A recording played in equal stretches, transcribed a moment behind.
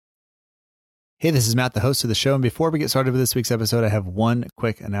Hey, this is Matt, the host of the show, and before we get started with this week's episode, I have one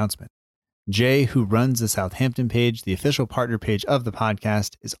quick announcement. Jay, who runs the Southampton page, the official partner page of the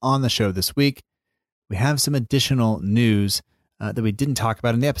podcast, is on the show this week. We have some additional news that we didn't talk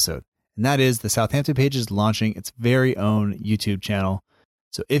about in the episode, and that is the Southampton page is launching its very own YouTube channel.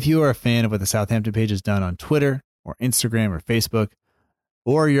 So if you are a fan of what the Southampton page has done on Twitter or Instagram or Facebook,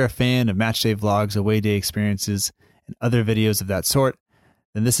 or you're a fan of matchday vlogs, away day experiences, and other videos of that sort,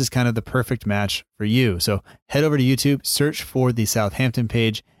 then this is kind of the perfect match for you. So head over to YouTube, search for the Southampton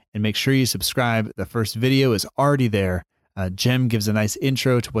page, and make sure you subscribe. The first video is already there. Jem gives a nice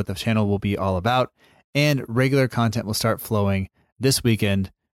intro to what the channel will be all about, and regular content will start flowing this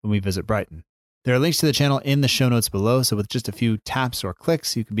weekend when we visit Brighton. There are links to the channel in the show notes below, so with just a few taps or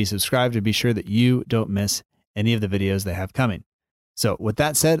clicks, you can be subscribed to be sure that you don't miss any of the videos they have coming. So with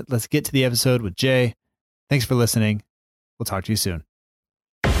that said, let's get to the episode with Jay. Thanks for listening. We'll talk to you soon.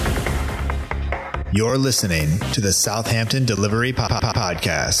 You're listening to the Southampton Delivery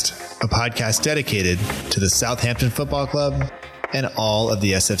Podcast, a podcast dedicated to the Southampton Football Club and all of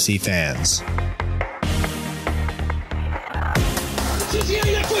the SFC fans. If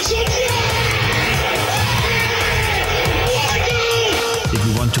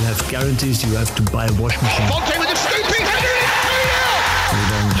you want to have guarantees, you have to buy a washing machine. Fonte with a scooping header. We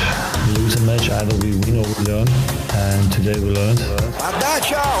don't lose a match, either we win or we learn. And today we learned.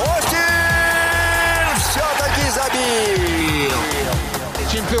 Отдача, Остин! Все-таки забил!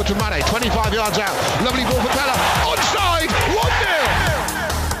 It's infield to Mane, 25 yards out. Lovely ball for Bella. Onside, 1-0!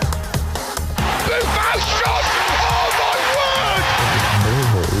 Buffon shot! Oh my word!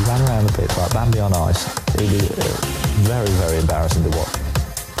 Unbelievable. He ran around the pitch like Bambi on ice. It was very, very embarrassing to watch.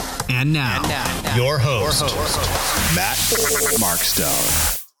 And now, your host, Matt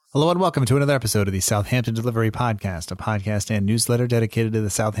Markstone. Hello and welcome to another episode of the Southampton Delivery Podcast, a podcast and newsletter dedicated to the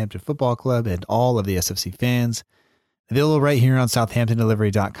Southampton Football Club and all of the SFC fans. Available right here on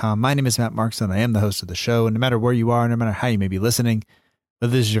southamptondelivery.com. My name is Matt Markstone. I am the host of the show, and no matter where you are, no matter how you may be listening,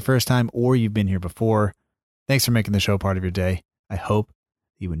 whether this is your first time or you've been here before, thanks for making the show part of your day. I hope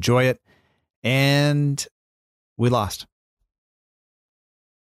you enjoy it. And we lost.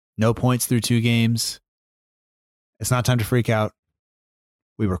 No points through 2 games. It's not time to freak out.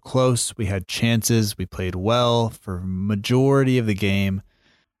 We were close. We had chances. We played well for majority of the game.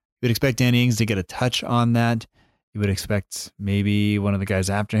 You would expect Danny Ings to get a touch on that. You would expect maybe one of the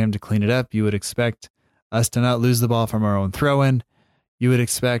guys after him to clean it up. You would expect us to not lose the ball from our own throw-in. You would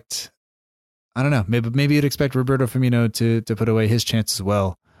expect, I don't know, maybe you'd expect Roberto Firmino to put away his chance as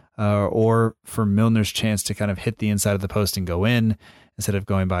well, or for Milner's chance to kind of hit the inside of the post and go in instead of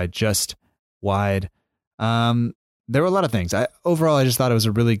going by just wide. There were a lot of things. Overall, I just thought it was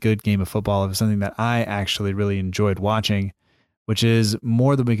a really good game of football. It was something that I actually really enjoyed watching, which is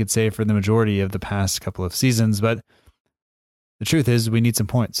more than we could say for the majority of the past couple of seasons. But the truth is we need some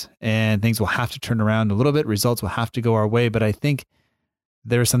points and things will have to turn around a little bit. Results will have to go our way. But I think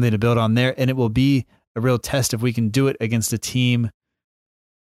there is something to build on there, and it will be a real test if we can do it against a team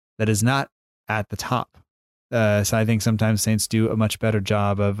that is not at the top. So I think sometimes Saints do a much better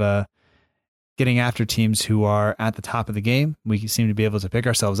job of getting after teams who are at the top of the game. We seem to be able to pick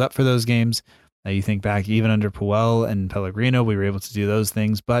ourselves up for those games. You think back even under Puel and Pellegrino, we were able to do those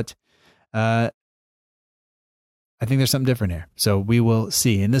things, but I think there's something different here. So we will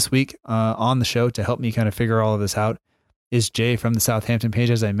see. And this week on the show, to help me kind of figure all of this out, is Jay from the Southampton page.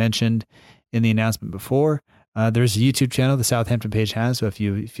 As I mentioned in the announcement before, there's a YouTube channel the Southampton page has. So if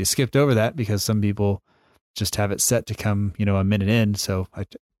you skipped over that, because some people just have it set to come, a minute in. So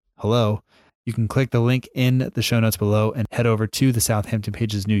hello. You can click the link in the show notes below and head over to the Southampton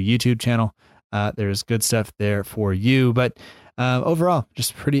page's new YouTube channel. There's good stuff there for you. But overall,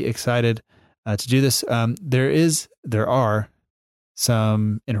 just pretty excited to do this. There are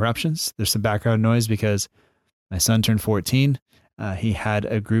some interruptions. There's some background noise because my son turned 14. He had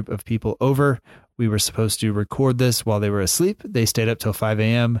a group of people over. We were supposed to record this while they were asleep. They stayed up till 5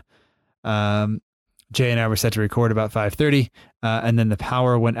 a.m. Jay and I were set to record about 5:30, and then the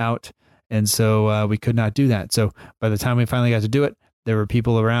power went out. And so we could not do that. So by the time we finally got to do it, there were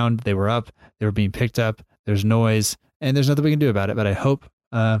people around, they were up, they were being picked up, there's noise, and there's nothing we can do about it. But I hope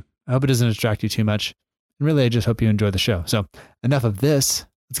it doesn't distract you too much. And really, I just hope you enjoy the show. So enough of this.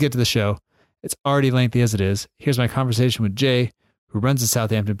 Let's get to the show. It's already lengthy as it is. Here's my conversation with Jay, who runs the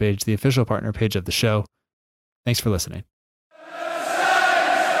Southampton page, the official partner page of the show. Thanks for listening.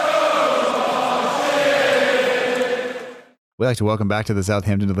 We'd like to welcome back to the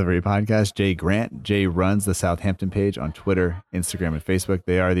Southampton Delivery Podcast, Jay Grant. Jay runs the Southampton page on Twitter, Instagram, and Facebook.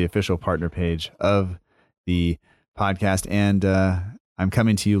 They are the official partner page of the podcast. And I I'm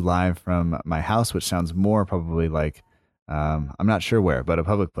coming to you live from my house, which sounds more probably like, I'm not sure where, but a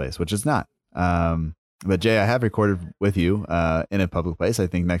public place, which is not. But Jay, I have recorded with you in a public place, I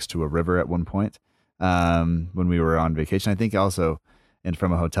think next to a river at one point when we were on vacation. I think also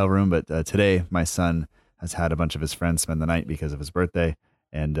from a hotel room. But today, my son has had a bunch of his friends spend the night because of his birthday,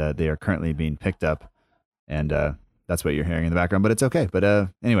 and they are currently being picked up. And that's what you're hearing in the background, but it's okay. But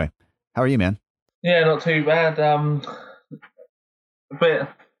anyway, how are you, man? Yeah, not too bad. A bit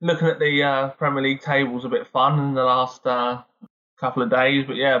looking at the Premier League tables, a bit fun in the last couple of days.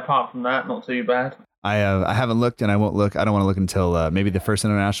 But yeah, apart from that, not too bad. I haven't looked, and I won't look. I don't want to look until maybe the first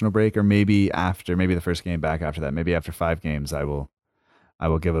international break, or maybe the first game back after that. Maybe after 5 games, I will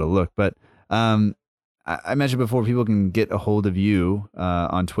give it a look. But I mentioned before, people can get a hold of you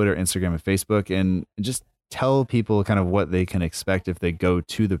on Twitter, Instagram, and Facebook, and just tell people kind of what they can expect if they go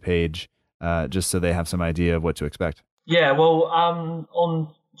to the page, just so they have some idea of what to expect. Yeah, well, on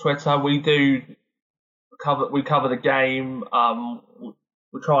Twitter we cover the game.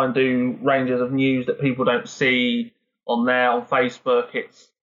 We try and do ranges of news that people don't see on there. On Facebook, it's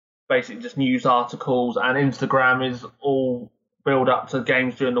basically just news articles, and Instagram is all build up to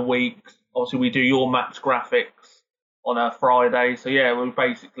games during the week. Obviously, we do your match graphics on a Friday. So yeah, we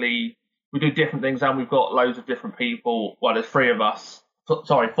do different things, and we've got loads of different people. Well, there's 4 of us at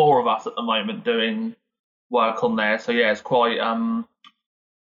the moment doing work on there. So yeah, it's quite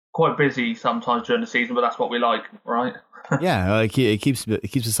busy sometimes during the season, but that's what we like, right? Yeah, like it keeps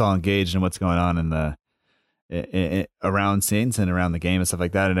us all engaged in what's going on in the around Saints and around the game and stuff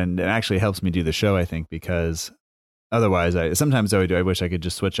like that, and it actually helps me do the show, I think, because otherwise, I wish I could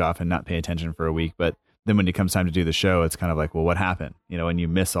just switch off and not pay attention for a week. But then when it comes time to do the show, it's kind of like, well, what happened? And you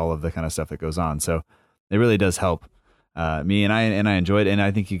miss all of the kind of stuff that goes on. So it really does help me, and I enjoy it, and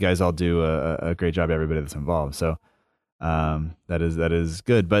I think you guys all do a great job. Everybody that's involved. So that is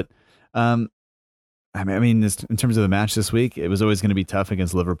good. But I mean, in terms of the match this week, it was always going to be tough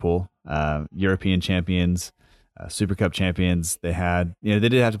against Liverpool, European champions, Super Cup champions. They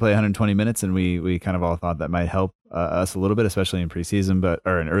did have to play 120 minutes, and we kind of all thought that might help us a little bit, especially in preseason,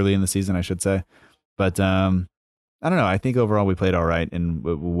 or early in the season, I should say. But I don't know. I think overall we played all right, and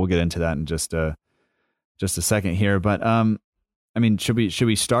we'll get into that in just a second here. But I mean, should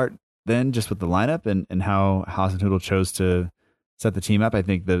we start then just with the lineup and how Hasenhüttl chose to set the team up? I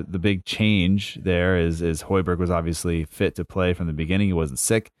think the big change there is Højbjerg was obviously fit to play from the beginning. He wasn't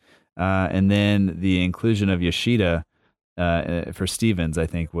sick. And then the inclusion of Yoshida for Stevens, I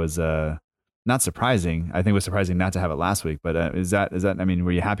think, was not surprising. I think it was surprising not to have it last week. But is that? I mean,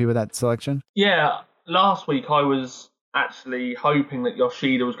 were you happy with that selection? Yeah, last week I was actually hoping that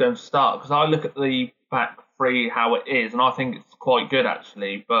Yoshida was going to start, because I look at the back 3 how it is, and I think it's quite good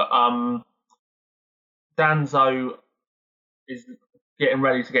actually. But Danso is getting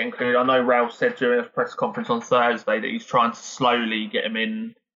ready to get included. I know Ralph said during a press conference on Thursday that he's trying to slowly get him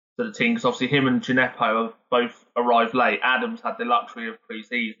in to the team, because obviously him and Gineppo have both arrived late. Adams had the luxury of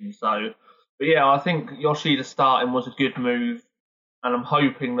pre-season. So, but yeah, I think Yoshida starting was a good move, and I'm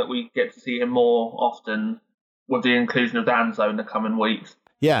hoping that we get to see him more often with the inclusion of Danso in the coming weeks.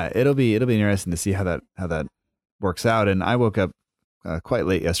 Yeah, it'll be interesting to see how that works out. And I woke up quite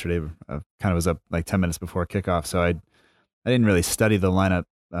late yesterday. Kind of was up like 10 minutes before kickoff, so I didn't really study the lineup.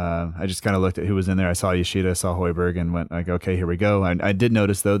 I just kind of looked at who was in there. I saw Yoshida, saw Højbjerg, and went like, okay, here we go. I did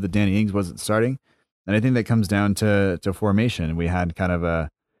notice though that Danny Ings wasn't starting, and I think that comes down to formation. We had kind of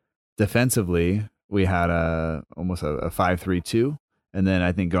defensively, we had almost a 5-3-2, and then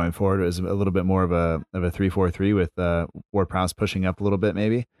I think going forward it was a little bit more of a 3-4-3 with Ward-Prowse pushing up a little bit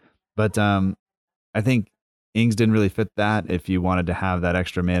maybe. But I think Ings didn't really fit that if you wanted to have that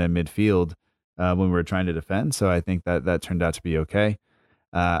extra man in midfield when we were trying to defend. So I think that turned out to be okay.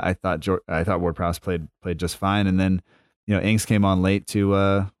 I thought Ward-Prowse played just fine, and then Ings came on late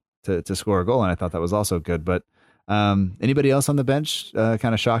to score a goal, and I thought that was also good. But anybody else on the bench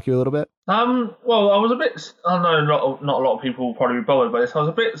kind of shock you a little bit? Well, I was a bit. I know not a lot of people will probably be bothered by this. I was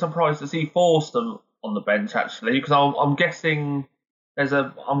a bit surprised to see Forster on the bench actually, because I'm guessing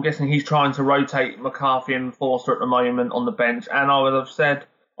he's trying to rotate McCarthy and Forster at the moment on the bench, and I would have said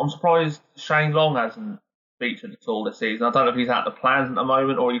I'm surprised Shane Long hasn't featured at all this season. I don't know if he's out of the plans at the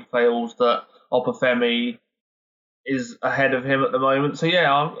moment, or he feels that Obafemi is ahead of him at the moment. So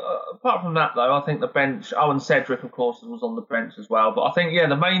yeah, apart from that though, I think the bench, and Cedric of course was on the bench as well. But I think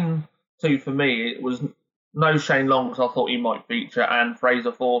the main two for me, it was no Shane Long, because I thought he might feature, and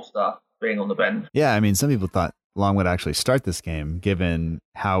Fraser Forster being on the bench. Yeah, I mean, some people thought Long would actually start this game given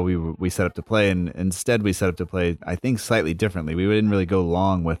how we set up to play, and instead we set up to play, I think, slightly differently. We didn't really go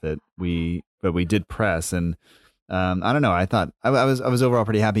long with it. But we did press, and I don't know. I thought I was overall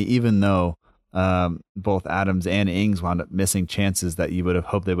pretty happy, even though both Adams and Ings wound up missing chances that you would have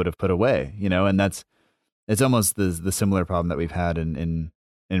hoped they would have put away. And it's almost the similar problem that we've had in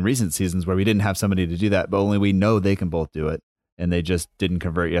recent seasons where we didn't have somebody to do that, but only we know they can both do it, and they just didn't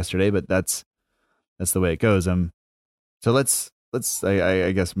convert yesterday. But that's the way it goes. So let's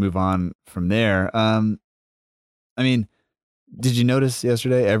I guess move on from there. I mean, did you notice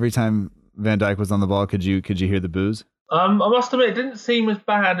yesterday every time Van Dijk was on the ball, could you hear the boos? I must admit, it didn't seem as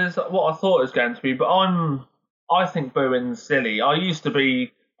bad as what I thought it was going to be, but I think booing's silly. I used to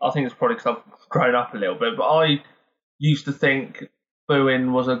be, I think it's probably because I've grown up a little bit, but I used to think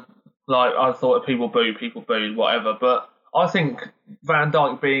booing was I thought if people booed, whatever. But I think Van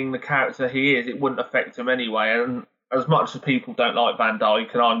Dijk being the character he is, it wouldn't affect him anyway. And as much as people don't like Van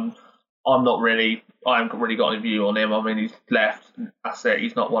Dijk, and I haven't really got any view on him. I mean, he's left. That's it.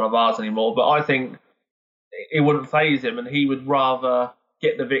 He's not one of ours anymore. But I think it wouldn't faze him, and he would rather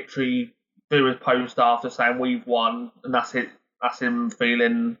get the victory, do his post after saying we've won, and that's it. That's him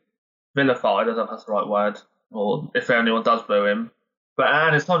feeling vilified. I don't know if that's the right word, or if anyone does boo him.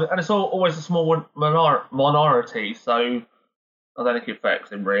 But it's always a small minority, so I don't think it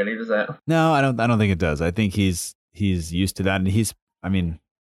affects him really, does it? No, I don't think it does. I think he's used to that, and I mean,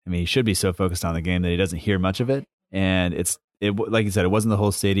 he should be so focused on the game that he doesn't hear much of it. And it like you said, it wasn't the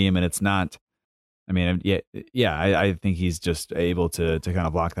whole stadium, and it's not. I mean, I think he's just able to kind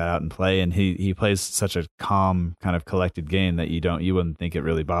of block that out and play. And he plays such a calm, kind of collected game that you wouldn't think it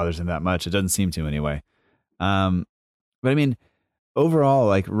really bothers him that much. It doesn't seem to anyway. But I mean, overall,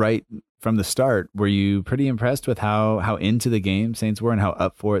 like right from the start, were you pretty impressed with how into the game Saints were and how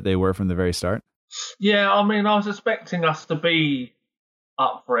up for it they were from the very start? Yeah, I mean, I was expecting us to be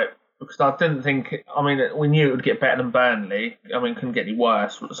up for it because I didn't think. I mean, we knew it would get better than Burnley. I mean, it couldn't get any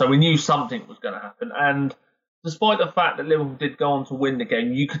worse. So we knew something was going to happen. And despite the fact that Liverpool did go on to win the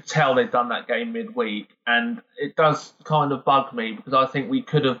game, you could tell they'd done that game midweek. And it does kind of bug me because I think we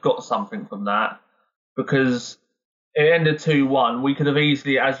could have got something from that because it ended 2-1. We could have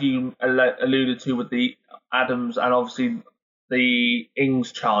easily, as you alluded to with the Adams and obviously the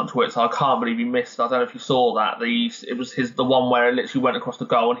Ings chant, which I can't believe he missed. I don't know if you saw that. It was the one where it literally went across the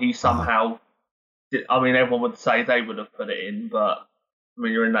goal, and he somehow did. I mean, everyone would say they would have put it in, but I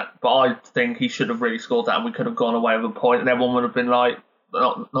mean, you're in that. But I think he should have really scored that, and we could have gone away with a point, and everyone would have been like,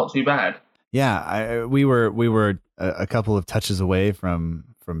 not too bad. Yeah, we were a couple of touches away from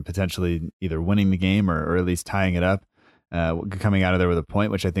potentially either winning the game or at least tying it up, coming out of there with a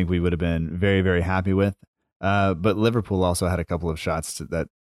point, which I think we would have been very, very happy with. But Liverpool also had a couple of shots that,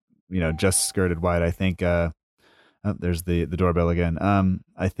 just skirted wide. I think, there's the doorbell again.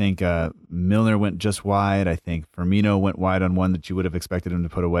 I think, Milner went just wide. I think Firmino went wide on one that you would have expected him to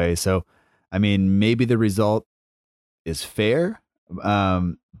put away. So, I mean, maybe the result is fair.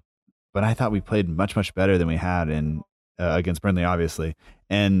 But I thought we played much, much better than we had against Burnley, obviously.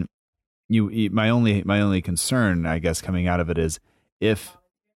 And my only concern, I guess, coming out of it is if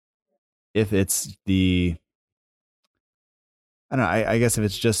it's I guess if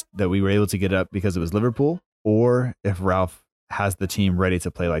it's just that we were able to get up because it was Liverpool, or if Ralph has the team ready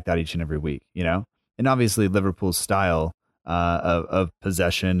to play like that each and every week, and obviously Liverpool's style of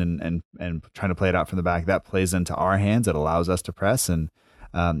possession and trying to play it out from the back, that plays into our hands. It allows us to press, and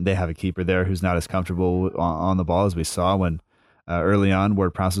they have a keeper there who's not as comfortable on the ball as we saw when early on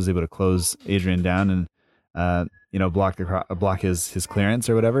Ward-Prowse was able to close Adrian down and block his clearance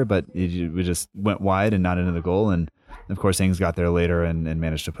or whatever, but we just went wide and not into the goal. And of course, Ings got there later and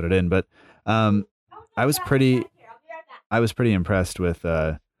managed to put it in. But I was pretty impressed with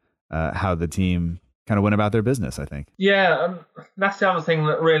how the team kind of went about their business, I think. Yeah, that's the other thing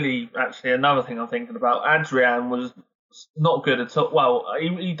that really, actually, another thing I'm thinking about. Adrian was not good at all. Well,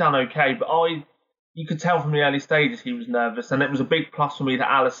 he done okay, but you could tell from the early stages he was nervous, and it was a big plus for me that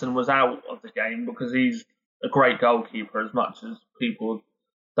Alisson was out of the game because he's a great goalkeeper, as much as people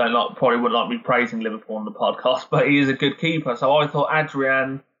probably wouldn't like me praising Liverpool on the podcast, but he is a good keeper. So I thought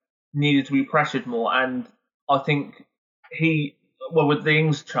Adrian needed to be pressured more, and I think with the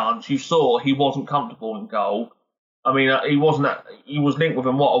Ings chance, you saw he wasn't comfortable in goal. I mean, he was linked with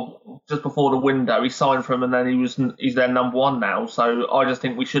him just before the window. He signed for him, and then he's their number one now. So I just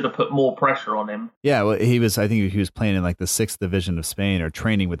think we should have put more pressure on him. Yeah, well, I think he was playing in like the 6th division of Spain, or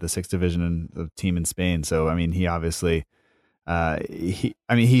training with the 6th division of team in Spain. So I mean, he obviously,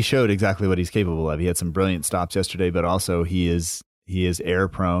 he showed exactly what he's capable of. He had some brilliant stops yesterday, but also he is error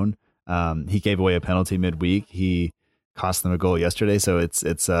prone. He gave away a penalty midweek. He cost them a goal yesterday. So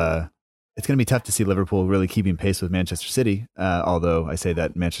it's it's going to be tough to see Liverpool really keeping pace with Manchester City. Although I say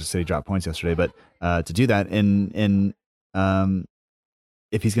that Manchester City dropped points yesterday, but to do that and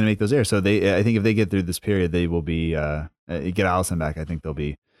if he's going to make those errors, so I think if they get through this period, they will be get Alisson back. I think they'll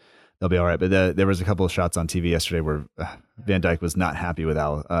be all right. But there was a couple of shots on TV yesterday where Van Dijk was not happy with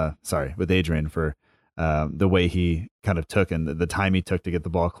with Adrian for the way he kind of took and the time he took to get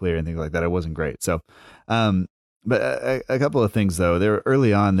the ball clear and things like that. It wasn't great. So. But a couple of things though.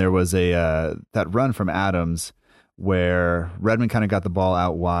 Early on there was that run from Adams where Redmond kind of got the ball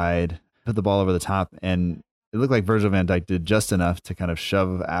out wide, put the ball over the top, and it looked like Virgil van Dijk did just enough to kind of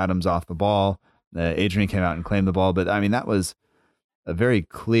shove Adams off the ball. Adrian came out and claimed the ball, but I mean that was a very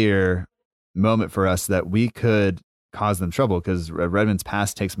clear moment for us that we could cause them trouble because Redmond's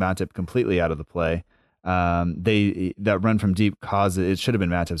pass takes Matip completely out of the play. That run from deep caused it should have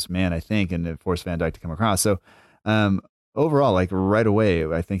been Matip's man, I think, and it forced Van Dijk to come across. So. Overall, like right away,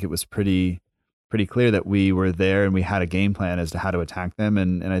 I think it was pretty clear that we were there and we had a game plan as to how to attack them,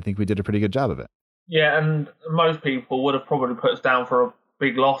 and I think we did a pretty good job of it. Yeah, and most people would have probably put us down for a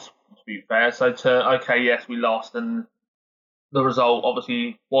big loss, to be fair. So yes, we lost, and the result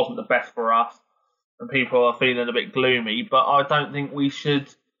obviously wasn't the best for us, and people are feeling a bit gloomy, but I don't think we should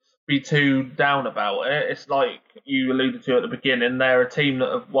be too down about it. It's like you alluded to at the beginning, they're a team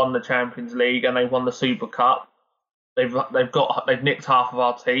that have won the Champions League and they've won the Super Cup. They've nicked half of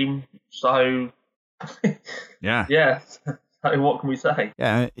our team, so yeah. So what can we say?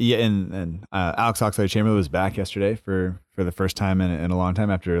 Yeah, and Alex Oxlade-Chamberlain was back yesterday for the first time in a long time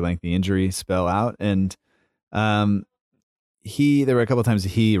after a lengthy injury spell out, and there were a couple of times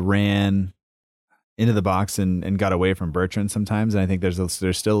he ran into the box and got away from Bertrand sometimes, and I think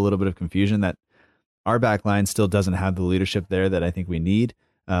there's still a little bit of confusion that our back line still doesn't have the leadership there that I think we need.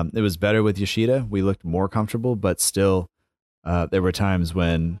 It was better with Yoshida. We looked more comfortable, but still, there were times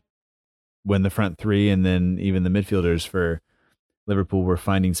when the front three and then even the midfielders for Liverpool were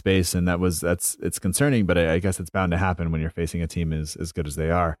finding space, and it's concerning. But I guess it's bound to happen when you're facing a team as good as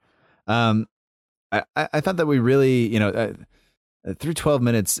they are. I thought that we really, through 12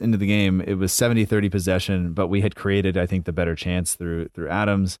 minutes into the game, it was 70-30 possession, but we had created, I think, the better chance through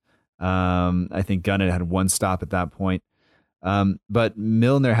Adams. I think Gunn had one stop at that point. But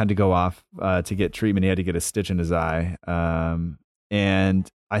Milner had to go off to get treatment. He had to get a stitch in his eye. And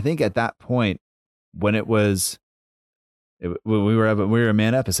I think at that point, when we were a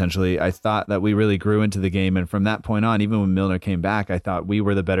man up, essentially, I thought that we really grew into the game. And from that point on, even when Milner came back, I thought we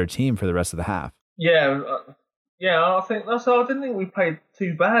were the better team for the rest of the half. Yeah, I think that's. I didn't think we played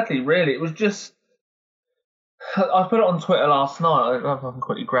too badly, really. It was just. I put it on Twitter last night. I don't know if I can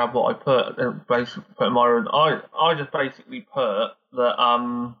quickly grab what I put. Basically, put in my own. I just basically put that.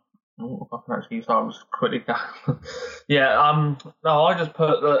 If I can actually, so I'm just quickly. Yeah. No, I just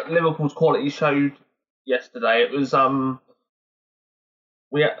put that Liverpool's quality showed yesterday. It was. I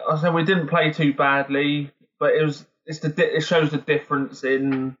said we didn't play too badly, but it shows the difference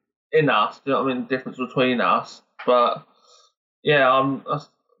in us. Do you know what I mean? The difference between us. But yeah,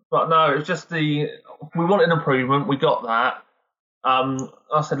 But no, it's just we wanted improvement. We got that.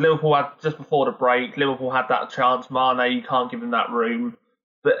 I said Liverpool had, just before the break, Liverpool had that chance. Mane, you can't give him that room.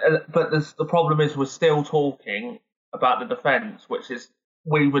 But the problem is we're still talking about the defence, which is,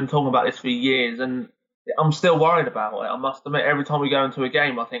 we've been talking about this for years, and I'm still worried about it. I must admit, every time we go into a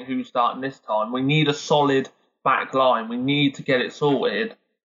game, I think, who's starting this time? We need a solid back line. We need to get it sorted.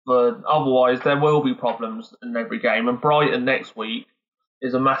 But otherwise, there will be problems in every game. And Brighton next week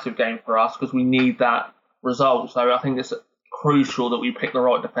is a massive game for us because we need that result. So I think it's crucial that we pick the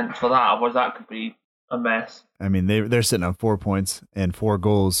right defence for that. Otherwise, that could be a mess. I mean, they're sitting on 4 points and 4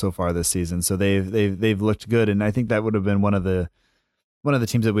 goals so far this season. So they've looked good, and I think that would have been one of the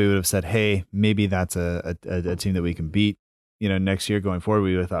teams that we would have said, hey, maybe that's a team that we can beat. Next year going forward,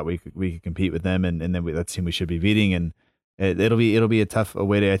 we would have thought we could compete with them, and then that's a team we should be beating. And it'll be a tough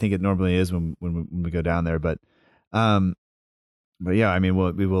away day. I think it normally is when we go down there, but yeah, I mean,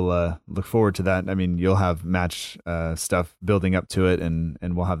 we will look forward to that. I mean, you'll have match stuff building up to it, and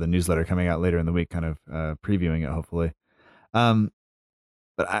we'll have the newsletter coming out later in the week, kind of previewing it, hopefully.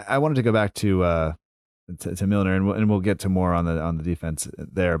 But I wanted to go back to Milner, and we'll get to more on the defense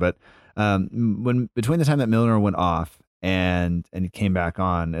there. But between the time that Milner went off and he came back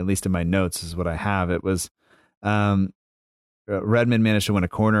on, at least in my notes is what I have, it was Redmond managed to win a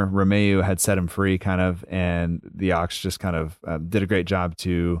corner. Romeu had set him free, kind of, and the Ox just kind of did a great job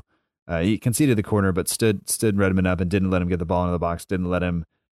to. He conceded the corner, but stood Redmond up and didn't let him get the ball into the box. Didn't let him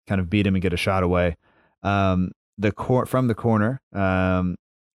kind of beat him and get a shot away. From the corner,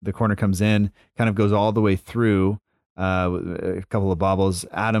 the corner comes in, kind of goes all the way through a couple of bobbles.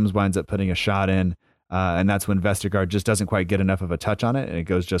 Adams winds up putting a shot in, and that's when Vestergaard just doesn't quite get enough of a touch on it, and it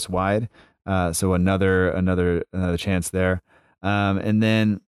goes just wide. So another chance there, and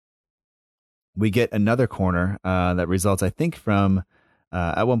then we get another corner that results, I think, from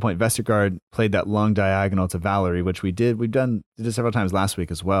at one point Vestergaard played that long diagonal to Valerie, which we did. We've did it several times last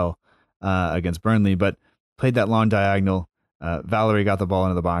week as well against Burnley, but played that long diagonal. Valerie got the ball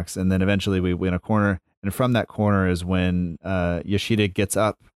into the box, and then eventually we win a corner. And from that corner is when Yoshida gets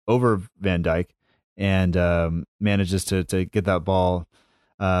up over Van Dijk and manages to get that ball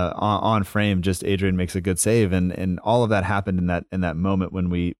on frame. Just Adrian makes a good save, and all of that happened in that moment when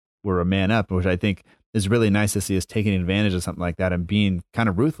we were a man up, which I think is really nice to see us taking advantage of something like that and being kind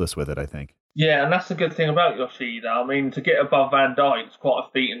of ruthless with it, I think. Yeah, and that's the good thing about Yoshida. I mean, to get above Van Dijk is quite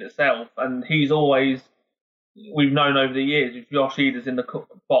a feat in itself, and he's always, we've known over the years, if Yoshida's in the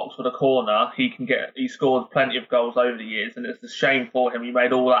box for the corner, he scored plenty of goals over the years, and it's a shame for him. He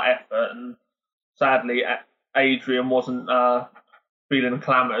made all that effort, and sadly, Adrian wasn't feeling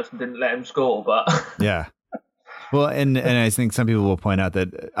clamorous and didn't let him score. But yeah. Well, and I think some people will point out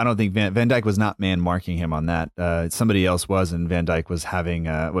that I don't think Van Dijk was not man marking him on that. Somebody else was, and Van Dijk was having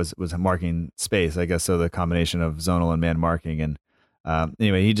was marking space, I guess. So the combination of zonal and man marking, and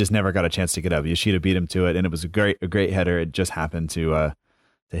anyway, he just never got a chance to get up. Yoshida beat him to it, and it was a great header. It just happened to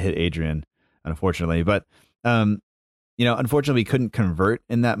hit Adrian, unfortunately. But unfortunately, we couldn't convert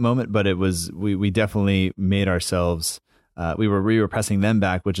in that moment. But it was we definitely made ourselves. We were pressing them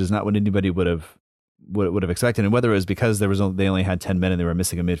back, which is not what anybody would have expected. And whether it was because they only had 10 men and they were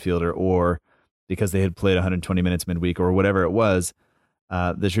missing a midfielder, or because they had played 120 minutes midweek, or whatever it was,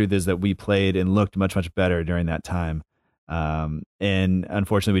 the truth is that we played and looked much, much better during that time. And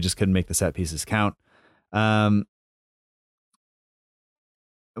unfortunately, we just couldn't make the set pieces count.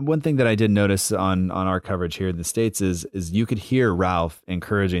 One thing that I did notice on our coverage here in the States is you could hear Ralph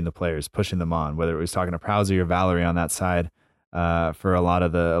encouraging the players, pushing them on, whether it was talking to Prowsey or Valerie on that side for a lot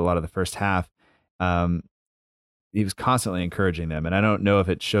of the first half. He was constantly encouraging them, and I don't know if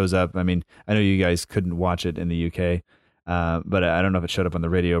it shows up. I mean, I know you guys couldn't watch it in the UK, but I don't know if it showed up on the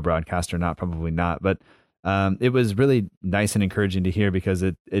radio broadcast or not. Probably not. But it was really nice and encouraging to hear, because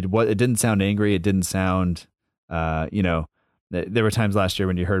it didn't sound angry. It didn't sound, there were times last year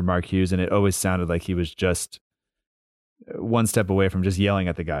when you heard Mark Hughes, and it always sounded like he was just one step away from just yelling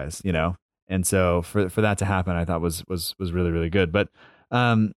at the guys, And so for that to happen, I thought was really, really good. But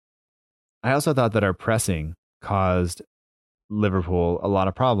I also thought that our pressing caused Liverpool a lot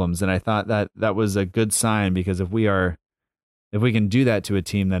of problems, and I thought that was a good sign, because if we can do that to a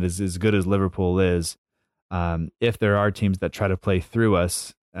team that is as good as Liverpool is, if there are teams that try to play through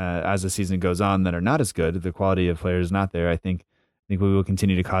us as the season goes on that are not as good, the quality of players is not there, I think we will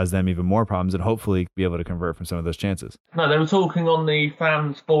continue to cause them even more problems, and hopefully be able to convert from some of those chances. No, they were talking on the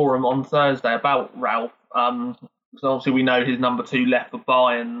fans forum on Thursday about Ralph. So obviously we know his number 2 left for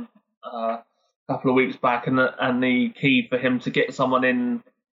Bayern a couple of weeks back, and the key for him to get someone in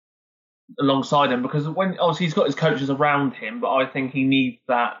alongside him, because when obviously he's got his coaches around him, but I think he needs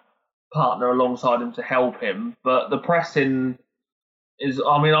that partner alongside him to help him. But the pressing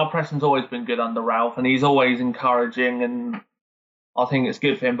our pressing's always been good under Ralph, and he's always encouraging, and I think it's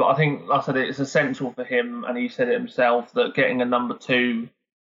good for him. But I think, like I said, it's essential for him, and he said it himself, that getting a number 2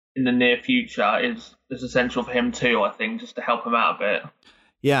 in the near future is essential for him too, I think, just to help him out a bit.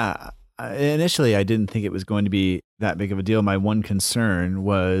 Yeah, initially I didn't think it was going to be that big of a deal. My one concern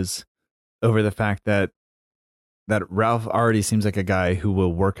was over the fact that Ralph already seems like a guy who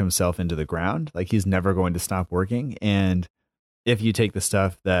will work himself into the ground. Like, he's never going to stop working. And if you take the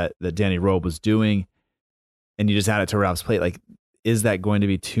stuff that Danny Rowe was doing and you just add it to Ralph's plate, like, is that going to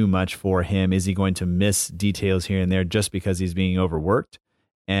be too much for him? Is he going to miss details here and there just because he's being overworked?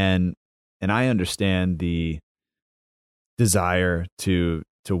 And I understand the desire to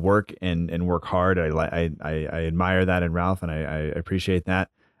work and work hard. I admire that in Ralph, and I appreciate that.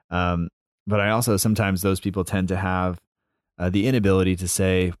 But I also, sometimes those people tend to have the inability to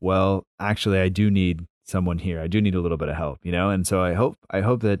say, well, actually, I do need someone here. I do need a little bit of help, And so I hope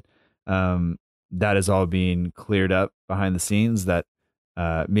that that is all being cleared up behind the scenes, that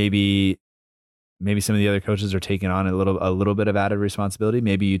maybe some of the other coaches are taking on a little bit of added responsibility.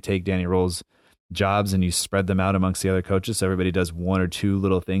 Maybe you take Danny Rowe's jobs and you spread them out amongst the other coaches, so everybody does one or two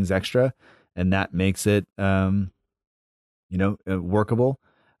little things extra, and that makes it workable.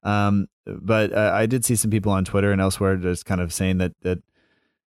 But I did see some people on Twitter and elsewhere just kind of saying that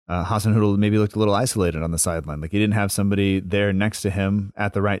Hasenhüttl maybe looked a little isolated on the sideline. Like he didn't have somebody there next to him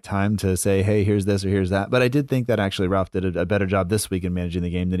at the right time to say, hey, here's this or here's that. But I did think that actually Ralph did a better job this week in managing the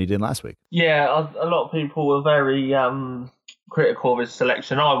game than he did last week. Yeah, a lot of people were very critical of his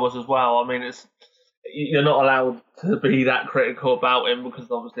selection. I was as well. I mean, you're not allowed to be that critical about him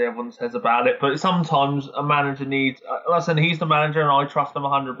because obviously everyone says about it. But sometimes a manager needs... Listen, he's the manager and I trust him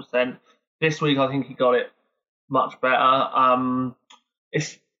 100%. This week I think he got it much better.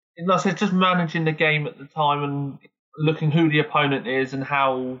 It's just managing the game at the time and looking who the opponent is and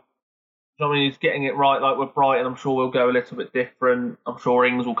how... he's getting it right. Like with Brighton, I'm sure we'll go a little bit different. I'm sure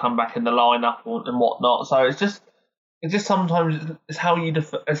Ings will come back in the lineup and whatnot. So it's just sometimes it's how you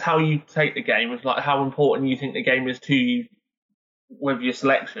take the game. It's like how important you think the game is to you with your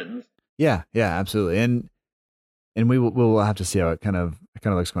selections. Yeah, absolutely. And we'll have to see how it kind of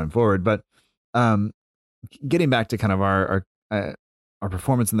looks going forward. But getting back to kind of our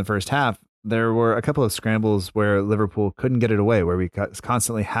performance in the first half, there were a couple of scrambles where Liverpool couldn't get it away, where we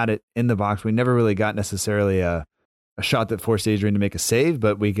constantly had it in the box. We never really got necessarily a shot that forced Adrian to make a save,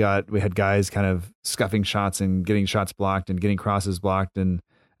 but we had guys kind of scuffing shots and getting shots blocked and getting crosses blocked and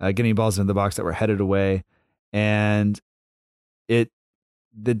getting balls into the box that were headed away. And I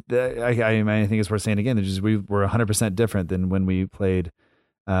think it's worth saying again, we were 100% different than when we played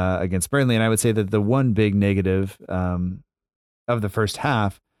against Burnley. And I would say that the one big negative of the first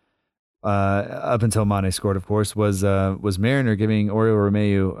half, up until Mane scored, of course, was Mariner giving Oriol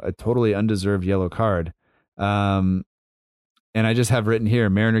Romeu a totally undeserved yellow card. And I just have written here,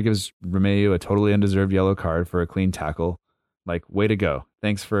 Mariner gives Romeu a totally undeserved yellow card for a clean tackle. Like, way to go.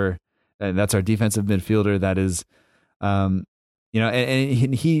 Thanks for, and that's our defensive midfielder. That is, and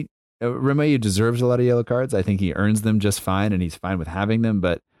Romeu deserves a lot of yellow cards. I think he earns them just fine and he's fine with having them.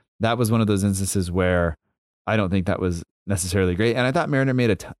 But that was one of those instances where I don't think that was necessarily great. And I thought Mariner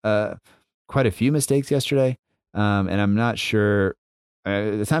made quite a few mistakes yesterday. And I'm not sure.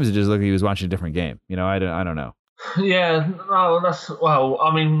 At times it just looked like he was watching a different game. I don't know. Yeah, no,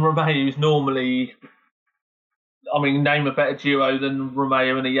 Romeu's normally, name a better duo than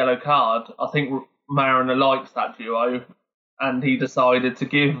Romeu and a yellow card. I think Mariner likes that duo, and he decided to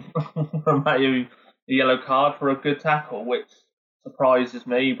give Romeu a yellow card for a good tackle, which surprises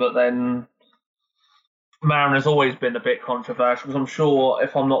me. But then Mariner's always been a bit controversial because I'm sure,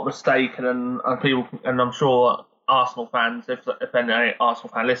 if I'm not mistaken, and I'm sure Arsenal fans, if any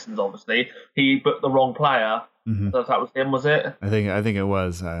Arsenal fan listens, obviously, he booked the wrong player. Mm-hmm. So that was him, was it? I think it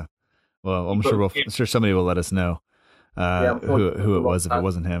was. I'm sure somebody will let us know who it was if it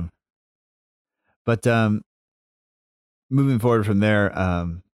wasn't him. But moving forward from there,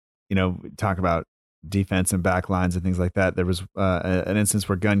 talk about defense and back lines and things like that. There was an instance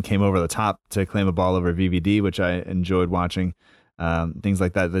where Gunn came over the top to claim a ball over VVD, which I enjoyed watching. Things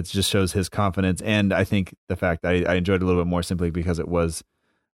like that just shows his confidence, and I think the fact that I enjoyed it a little bit more simply because it was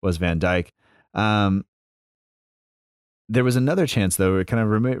Van Dijk. There was another chance though, where kind of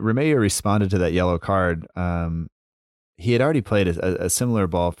Romeu responded to that yellow card. He had already played a similar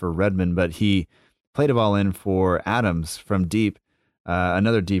ball for Redmond, but he played a ball in for Adams from deep,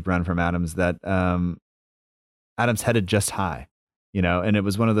 another deep run from Adams that Adams headed just high, and it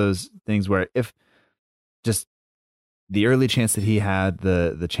was one of those things where if just the early chance that he had,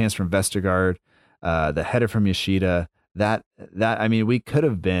 the chance from Vestergaard, the header from Yoshida, we could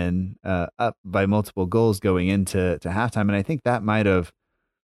have been up by multiple goals going into halftime, and I think that might have,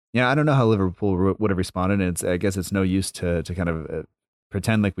 I don't know how Liverpool would have responded. And I guess it's no use to kind of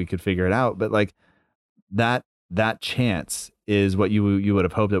pretend like we could figure it out, but like that chance is what you would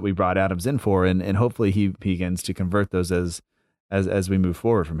have hoped that we brought Adams in for, and hopefully he begins to convert those as we move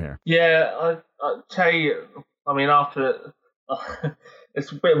forward from here. Yeah, I'd say. After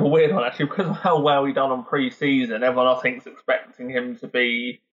it's a bit of a weird one actually because of how well he done on pre-season. Everyone I think is expecting him to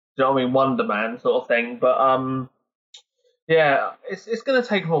be, Wonder Man sort of thing. But it's going to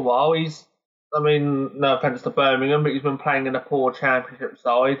take him a while. No offense to Birmingham, but he's been playing in a poor Championship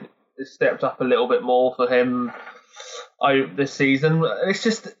side. It's stepped up a little bit more for him this season. It's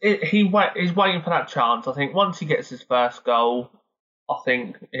just he's waiting for that chance. I think once he gets his first goal, I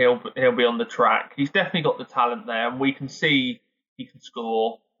think he'll be on the track. He's definitely got the talent there, and we can see he can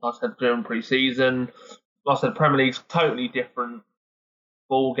score. Like I said, during pre-season, like I said, Premier League's totally different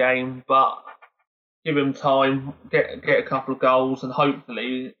ball game, but give him time, get a couple of goals, and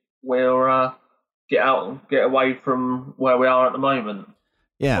hopefully we'll get away from where we are at the moment.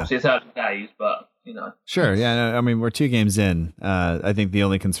 Yeah, obviously it's early days, but Sure, yeah. We're 2 games in. I think the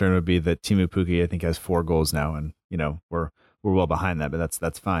only concern would be that Timu Pukki, I think, has 4 goals now, and we're well behind that, but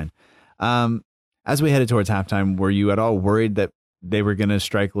that's fine. As we headed towards halftime, were you at all worried that they were going to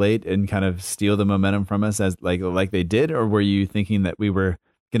strike late and kind of steal the momentum from us as like they did? Or were you thinking that we were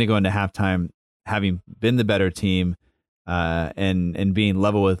going to go into halftime having been the better team and being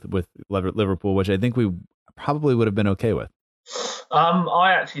level with Liverpool, which I think we probably would have been okay with?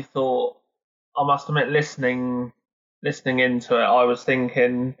 I actually thought, I must admit, listening into it, I was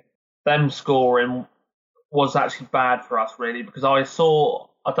thinking them scoring was actually bad for us, really, because I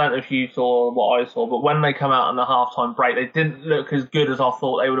don't know if you saw what I saw, but when they come out in the halftime break, they didn't look as good as I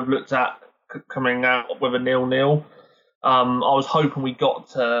thought they would have looked at coming out with a 0-0. I was hoping we got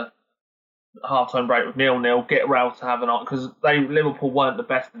to halftime break with 0-0, get Ralph to have an eye, because Liverpool weren't the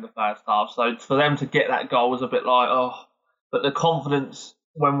best in the first half, so for them to get that goal was a bit like, oh, but the confidence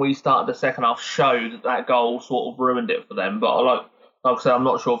when we started the second half showed that goal sort of ruined it for them. But like I said, I'm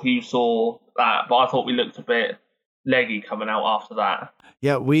not sure if you saw that, but I thought we looked a bit leggy coming out after that.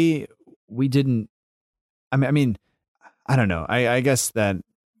 Yeah, we didn't. I mean, I don't know. I guess that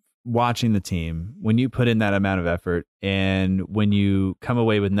watching the team, when you put in that amount of effort and when you come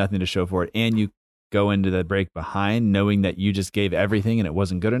away with nothing to show for it, and you go into the break behind knowing that you just gave everything and it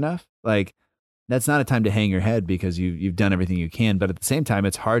wasn't good enough, like, that's not a time to hang your head because you've done everything you can. But at the same time,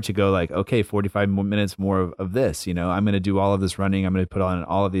 it's hard to go like, okay, 45 minutes more of this. You know, I'm going to do all of this running. I'm going to put on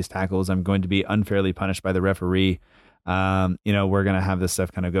all of these tackles. I'm going to be unfairly punished by the referee. We're going to have this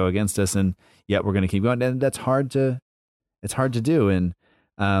stuff kind of go against us, and yet we're going to keep going. And that's hard to do. And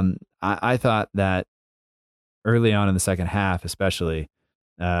I thought that early on in the second half, especially,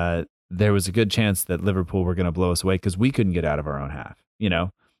 there was a good chance that Liverpool were going to blow us away because we couldn't get out of our own half. You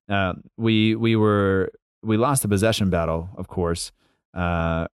know. We lost the possession battle, of course,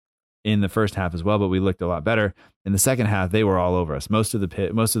 in the first half as well, but we looked a lot better. In the second half, they were all over us. Most of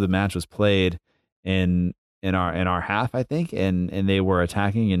the match was played in our half, I think, and they were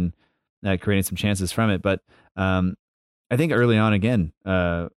attacking and creating some chances from it. But I think early on, again,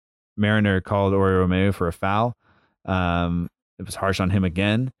 Mariner called Oriol Romeu for a foul. It was harsh on him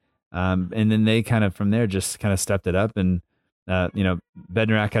again, and then they kind of from there just kind of stepped it up and.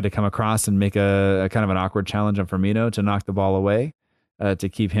 Bednarak had to come across and make a kind of an awkward challenge on Firmino to knock the ball away, to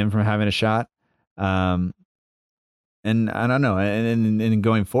keep him from having a shot. And I don't know. And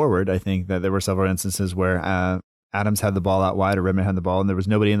going forward, I think that there were several instances where Adams had the ball out wide or Redmond had the ball and there was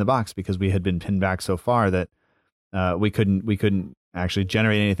nobody in the box because we had been pinned back so far that we couldn't actually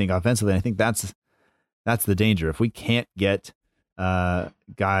generate anything offensively. And I think that's the danger. If we can't get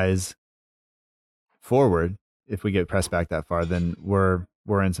guys forward, if we get pressed back that far, then we're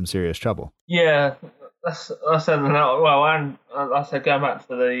in some serious trouble. Yeah, that's well, and I said going back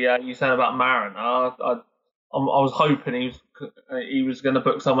to the you said about Mariner, I was hoping he was going to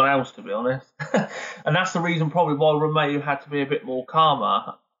book someone else, to be honest, and that's the reason probably why Romeu had to be a bit more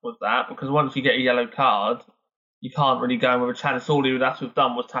calmer with that, because once you get a yellow card, you can't really go in with a chance. All he would have to have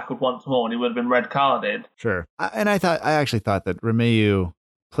done was tackled once more, and he would have been red carded. Sure, I actually thought that Romeu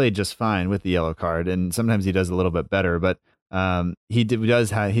played just fine with the yellow card, and sometimes he does a little bit better, but he did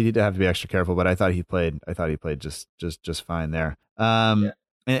have to be extra careful. But I thought he played just fine there.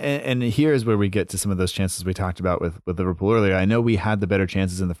 And here's where we get to some of those chances we talked about with Liverpool earlier. I know we had the better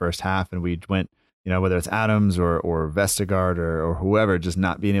chances in the first half, and we went, whether it's Adams or Vestergaard or whoever, just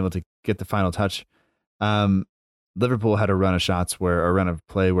not being able to get the final touch. Liverpool had a run of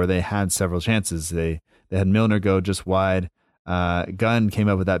play where they had several chances. They had Milner go just wide. Gunn came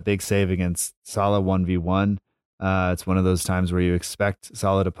up with that big save against Salah 1v1. It's one of those times where you expect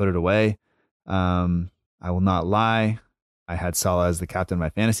Salah to put it away. I will not lie. I had Salah as the captain of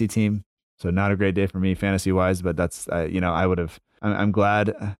my fantasy team, so not a great day for me fantasy wise, but that's, I would have, I'm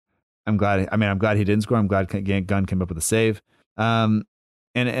glad he didn't score. I'm glad Gunn came up with a save. And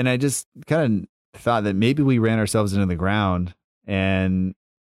I just kind of thought that maybe we ran ourselves into the ground and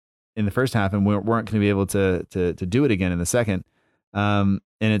in the first half, and we weren't going to be able to do it again in the second. And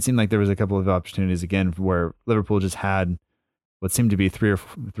it seemed like there was a couple of opportunities again where Liverpool just had what seemed to be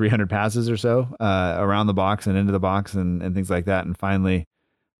 300 passes or so around the box and into the box and things like that. And finally,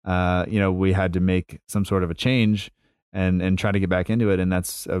 we had to make some sort of a change and try to get back into it. And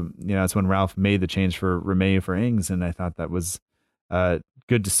that's that's when Ralph made the change for Romeu for Ings, and I thought that was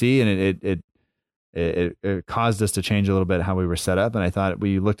good to see, and it caused us to change a little bit how we were set up, and I thought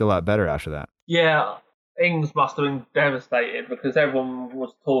we looked a lot better after that. Yeah, Ings must have been devastated because everyone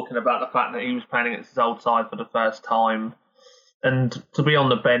was talking about the fact that he was playing against his old side for the first time, and to be on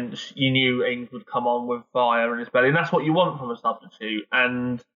the bench, you knew Ings would come on with fire in his belly, and that's what you want from a substitute.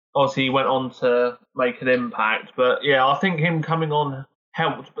 And obviously, he went on to make an impact, but yeah, I think him coming on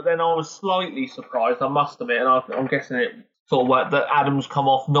helped. But then I was slightly surprised, I must admit, and I'm guessing it sort of worked, that Adams come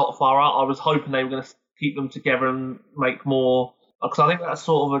off not far out. I was hoping they were going to keep them together and make more because I think that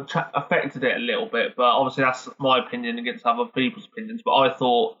sort of affected it a little bit. But obviously, that's my opinion against other people's opinions. But I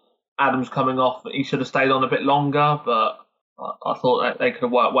thought Adams coming off, he should have stayed on a bit longer. But I thought that they could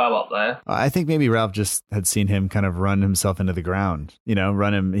have worked well up there. I think maybe Ralph just had seen him kind of run himself into the ground.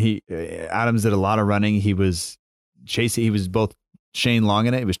 Adams did a lot of running. He was chasing. He was both Shane Long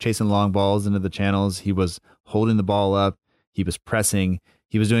in it. He was chasing long balls into the channels. He was holding the ball up. He was pressing.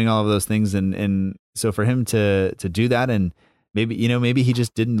 He was doing all of those things. And so for him to do that, and maybe he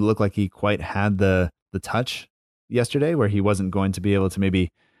just didn't look like he quite had the touch yesterday, where he wasn't going to be able to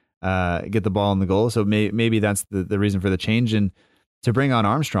maybe get the ball in the goal. So maybe that's the reason for the change, and to bring on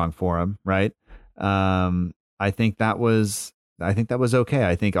Armstrong for him. Right. I think that was okay.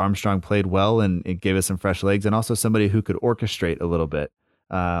 I think Armstrong played well, and it gave us some fresh legs, and also somebody who could orchestrate a little bit,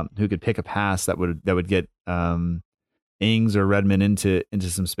 who could pick a pass that would get Ings or Redmond into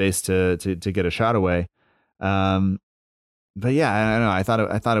some space to get a shot away. But yeah, I don't know.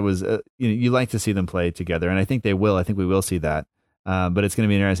 I thought it was you like to see them play together, and I think they will. I think we will see that. But it's going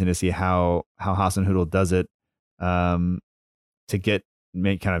to be interesting to see how Hasenhüttl does it, to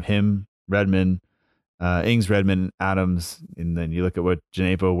make kind of him, Redmond, Ings, Redmond, Adams, and then you look at what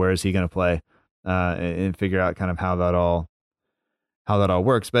Djenepo, where is he going to play, and figure out kind of how that all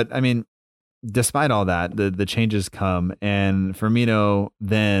works. But I mean, despite all that, the changes come, and Firmino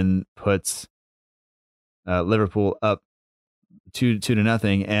then puts Liverpool up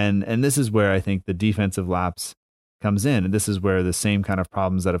 2-0, and this is where I think the defensive lapse comes in, and this is where the same kind of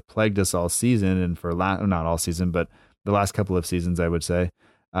problems that have plagued us all season, and not all season, but the last couple of seasons, I would say,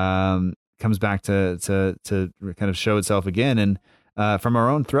 comes back to kind of show itself again. And from our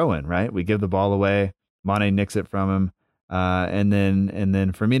own throw-in, right? We give the ball away, Mane nicks it from him, and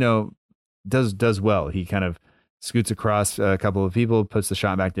then Firmino does well. He kind of scoots across a couple of people, puts the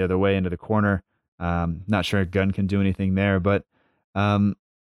shot back the other way into the corner. Not sure Gunn can do anything there, but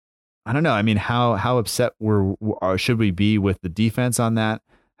I don't know. I mean, how upset should we be with the defense on that?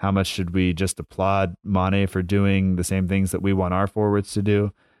 How much should we just applaud Mane for doing the same things that we want our forwards to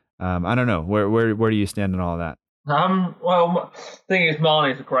do? I don't know. Where do you stand on all of that? Well, the thing is,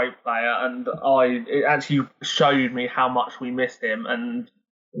 Mane is a great player, and it actually showed me how much we missed him. And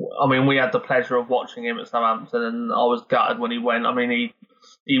I mean, we had the pleasure of watching him at Southampton, and I was gutted when he went. I mean,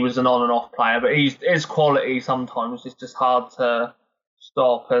 he was an on and off player, but his quality sometimes is just hard to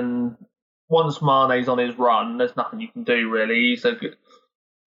stop. And once Mane's on his run, there's nothing you can do really. He's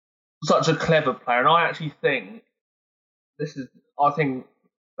such a clever player, and I actually think I think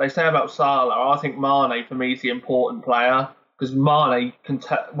they say about Salah. I think Mane for me is the important player, because Mane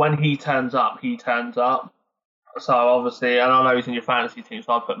when he turns up, he turns up. So obviously, and I know he's in your fantasy team,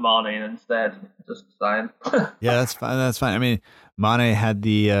 so I put Mane in instead. Just saying. Yeah, that's fine. That's fine. I mean, Mane had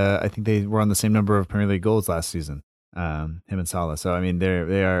I think they were on the same number of Premier League goals last season. Him and Salah. So I mean,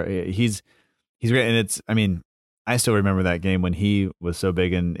 they are. He's great, and it's. I mean, I still remember that game when he was so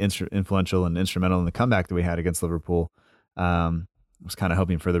big and influential and instrumental in the comeback that we had against Liverpool. I was kind of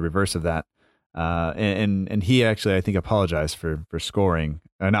hoping for the reverse of that. And he actually, I think, apologized for scoring,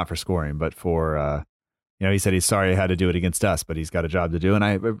 not for scoring, but for. He said he's sorry he had to do it against us, but he's got a job to do, and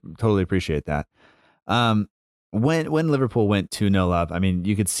I totally appreciate that. When Liverpool went 2-0 up, I mean,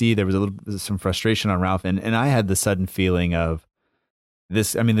 you could see there was some frustration on Ralph, and I had the sudden feeling of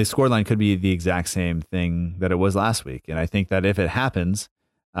this. I mean, the scoreline could be the exact same thing that it was last week, and I think that if it happens,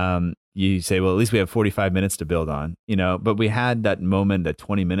 you say, well, at least we have 45 minutes to build on, But we had that moment, that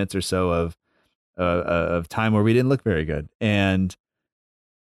 20 minutes or so of time where we didn't look very good, and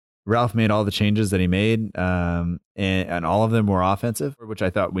Ralph made all the changes that he made, and all of them were offensive, which I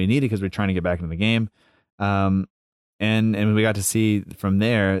thought we needed because we're trying to get back into the game. And we got to see from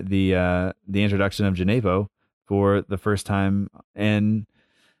there the introduction of Djenepo for the first time. And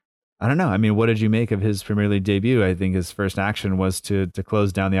I don't know. I mean, what did you make of his Premier League debut? I think his first action was to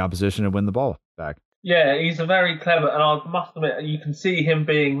close down the opposition and win the ball back. Yeah, he's a very clever, and I must admit, you can see him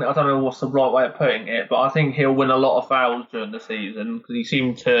being, I don't know what's the right way of putting it, but I think he'll win a lot of fouls during the season, because he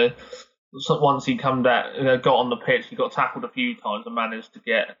seemed to, once he got on the pitch, he got tackled a few times and managed to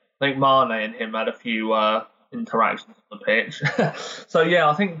get, I think Mane and him had a few interactions on the pitch. So yeah,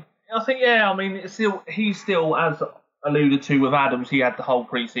 I think I mean, he's still, as alluded to with Adams, he had the whole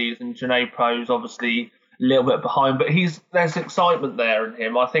pre-season. Djenepo's obviously a little bit behind, but there's excitement there in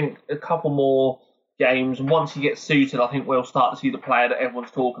him. I think a couple more games, and once he gets suited, I think we'll start to see the player that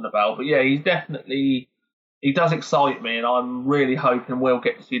everyone's talking about. But yeah, he does excite me, and I'm really hoping we'll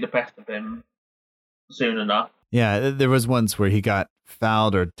get to see the best of him soon enough. Yeah, there was once where he got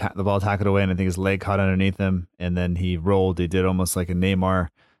fouled or the ball tackled away, and I think his leg caught underneath him, and then he rolled. He did almost like a Neymar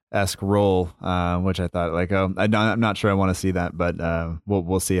esque role, which I thought like, oh, I'm not sure I want to see that, but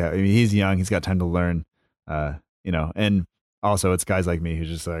we'll see how. I mean, he's young, he's got time to learn, and also it's guys like me who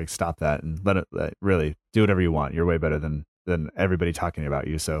just like stop that and let really do whatever you want. You're way better than everybody talking about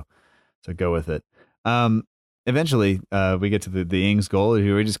you, so go with it. Eventually, we get to the Ings goal.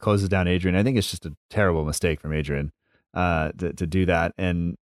 He just closes down Adrian. I think it's just a terrible mistake from Adrian to do that,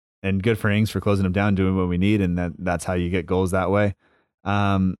 and good for Ings for closing him down, doing what we need, and that's how you get goals that way.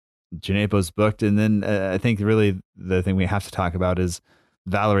 Djenepo's booked, and then I think really the thing we have to talk about is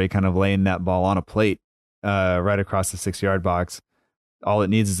Valerie kind of laying that ball on a plate right across the 6-yard box. All it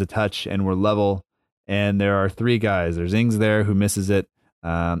needs is a touch, and we're level. And there are 3 guys. There's Ings there who misses it,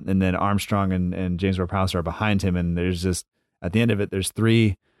 and then Armstrong and James Ward-Prowse are behind him. And there's just at the end of it, there's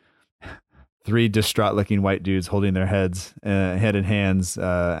three distraught-looking white dudes holding their heads, head in hands,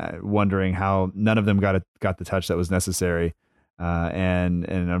 wondering how none of them got the touch that was necessary. And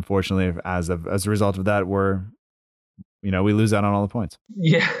unfortunately, as a result of that, we lose out on all the points.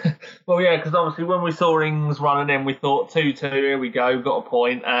 Yeah, well, yeah, because obviously when we saw Ings running in, we thought 2-2, here we go, got a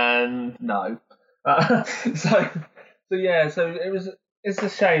point, and no. So it's a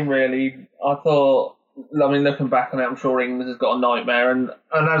shame, really. I thought, looking back on it, I'm sure Ings has got a nightmare, and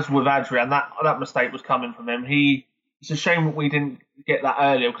as with Adrian, that mistake was coming from him. It's a shame that we didn't get that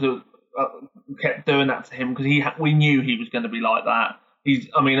earlier, because kept doing that to him, because we knew he was going to be like that.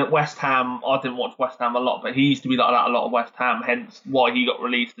 At West Ham, I didn't watch West Ham a lot, but he used to be like that a lot at West Ham, hence why he got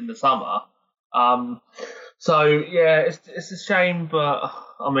released in the summer. It's a shame, but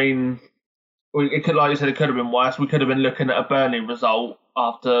it could, like you said, it could have been worse. We could have been looking at a Burnley result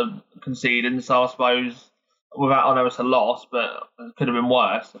after conceding, so I suppose I know it's a loss, but it could have been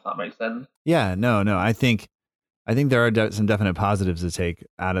worse, if that makes sense. Yeah, no, I think there are some definite positives to take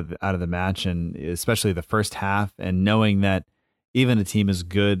out of the match, and especially the first half, and knowing that even a team as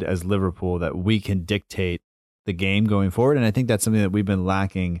good as Liverpool, that we can dictate the game going forward. And I think that's something that we've been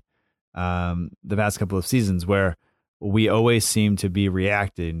lacking the past couple of seasons, where we always seem to be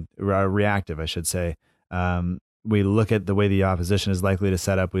reactive, I should say. We look at the way the opposition is likely to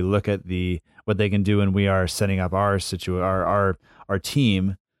set up. We look at what they can do, and we are setting up our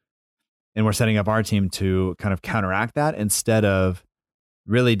team, and we're setting up our team to kind of counteract that, instead of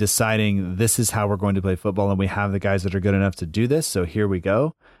really deciding this is how we're going to play football, and we have the guys that are good enough to do this, so here we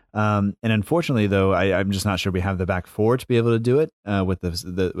go. And unfortunately, though, I'm just not sure we have the back four to be able to do it with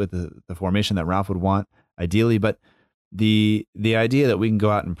the formation that Ralph would want, ideally. But the idea that we can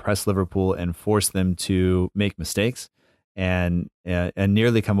go out and press Liverpool and force them to make mistakes and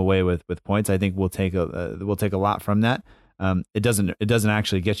nearly come away with points, I think we'll take a lot from that. It doesn't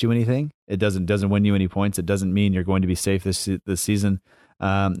actually get you anything. It doesn't win you any points. It doesn't mean you're going to be safe this season.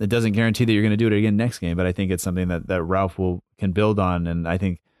 It doesn't guarantee that you're going to do it again next game, but I think it's something that Ralph can build on. And I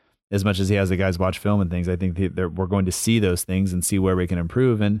think as much as he has the guys watch film and things, I think we're going to see those things and see where we can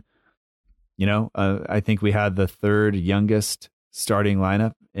improve. And, I think we had the third youngest starting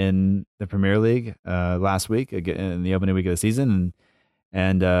lineup in the Premier League last week, in the opening week of the season.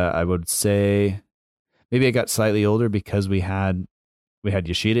 And I would say maybe it got slightly older because we had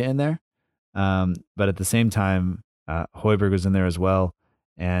Yoshida in there. But at the same time, Højbjerg was in there as well.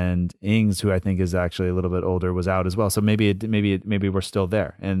 And Ings, who I think is actually a little bit older, was out as well. So maybe we're still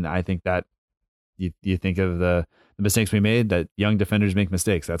there. And I think that you think of the mistakes we made, that young defenders make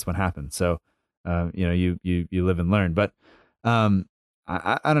mistakes. That's what happens. So, you live and learn. But I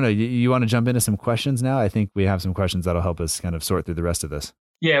don't know. You want to jump into some questions now? I think we have some questions that'll help us kind of sort through the rest of this.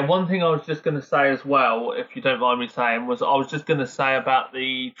 Yeah, one thing I was just going to say as well, if you don't mind me saying, was I was just going to say about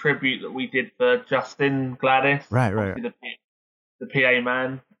the tribute that we did for Justin Gladys. Right. The PA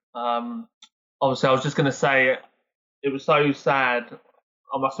man. Obviously, I was just going to say it was so sad.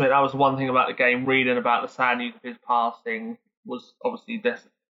 I must admit, that was one thing about the game. Reading about the sad news of his passing was obviously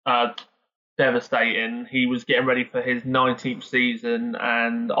devastating. He was getting ready for his 19th season,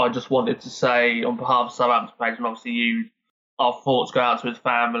 and I just wanted to say, on behalf of Southampton page, and obviously you, our thoughts go out to his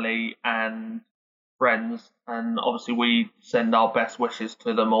family and friends, and obviously we send our best wishes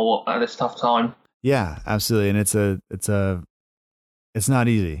to them all at this tough time. Yeah, absolutely. And it's not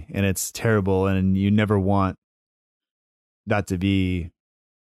easy, and it's terrible, and you never want that to be,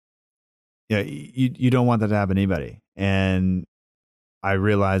 you don't want that to happen to anybody. And I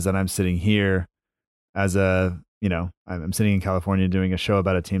realize that I'm sitting here as I'm sitting in California doing a show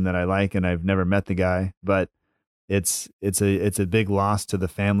about a team that I like, and I've never met the guy, but it's a big loss to the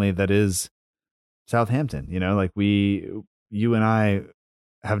family that is Southampton. Like you and I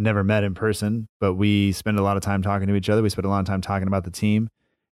have never met in person, but we spend a lot of time talking to each other. We spend a lot of time talking about the team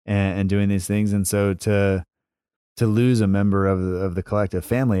and doing these things. And so to to lose a member of the collective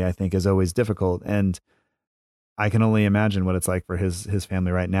family, I think, is always difficult. And I can only imagine what it's like for his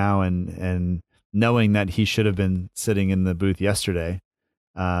family right now, and knowing that he should have been sitting in the booth yesterday,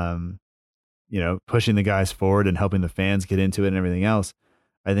 pushing the guys forward and helping the fans get into it and everything else,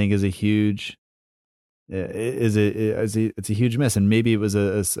 I think is a huge it's a huge miss. And maybe it was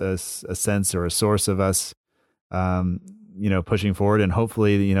a sense or a source of us, pushing forward, and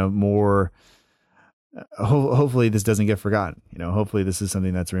hopefully, more. Hopefully this doesn't get forgotten. Hopefully this is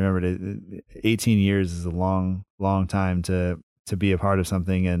something that's remembered. 18 years is a long, long time to be a part of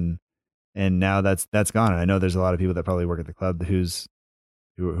something, and now that's gone. And I know there's a lot of people that probably work at the club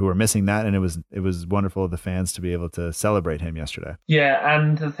who are missing that, and it was wonderful of the fans to be able to celebrate him yesterday. Yeah,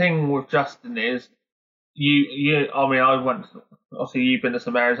 and the thing with Justin is, obviously you've been to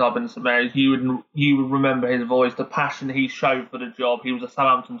St Mary's, I've been to St Mary's. You would remember his voice, the passion he showed for the job. He was a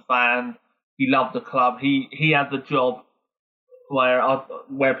Southampton fan. He loved the club. He had the job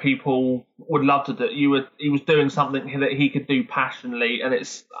where people would love to do. He was doing something that he could do passionately, and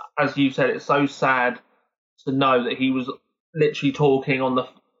it's, as you said, it's so sad to know that he was literally talking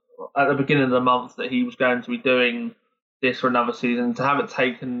at the beginning of the month that he was going to be doing this for another season. To have it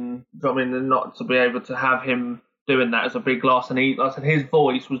taken, and not to be able to have him doing that is a big loss. And like I said, his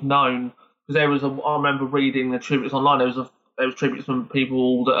voice was known, because I remember reading the tributes online. There was tributes from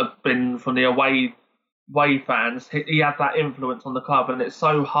people that have been from the away fans. He had that influence on the club, and it's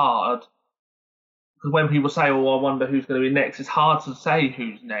so hard, because when people say, "Oh, I wonder who's going to be next," it's hard to say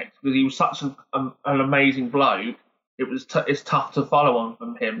who's next, because he was such an amazing bloke. It's tough to follow on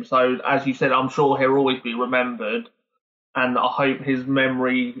from him. So, as you said, I'm sure he'll always be remembered, and I hope his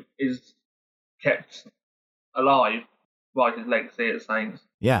memory is kept alive by his legacy at Saints.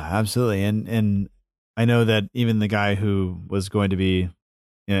 Yeah, absolutely. And I know that even the guy who was going to be,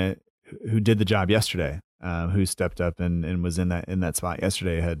 who did the job yesterday, who stepped up and was in that spot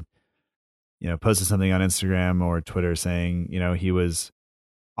yesterday, had, posted something on Instagram or Twitter saying, he was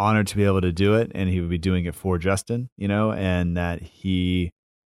honored to be able to do it, and he would be doing it for Justin, and that he,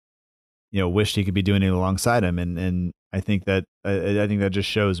 wished he could be doing it alongside him. And I think that just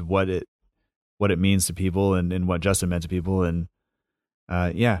shows what it means to people, and what Justin meant to people. And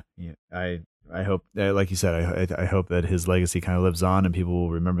I hope, like you said, I hope that his legacy kind of lives on, and people will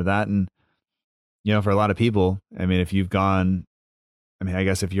remember that. And, for a lot of people, if you've gone, I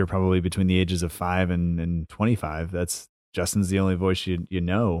guess if you're probably between the ages of 5 and 25, that's Justin's the only voice you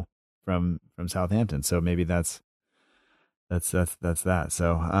know from Southampton. So maybe that's that.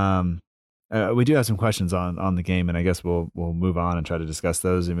 So, we do have some questions on the game, and I guess we'll move on and try to discuss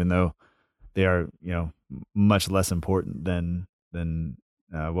those, even though they are, much less important than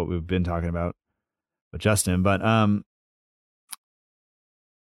what we've been talking about with Justin. But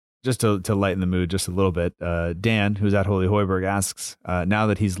just to lighten the mood just a little bit, Dan, who's at Holy Hoiberg, asks, now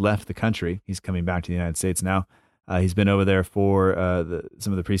that he's left the country, he's coming back to the United States now. He's been over there for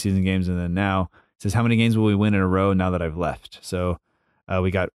some of the preseason games, and then now says, how many games will we win in a row now that I've left? So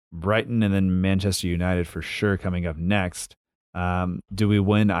we got Brighton and then Manchester United for sure coming up next. Do we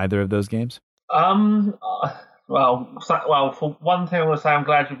win either of those games? Well, for one thing, I want to say I'm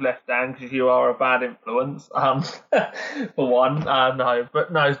glad you've left, Dan, because you are a bad influence. For one, no,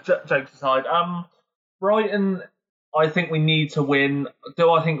 but no. Jokes aside, Brighton, I think we need to win. Do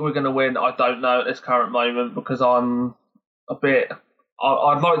I think we're going to win? I don't know at this current moment, because I'm a bit.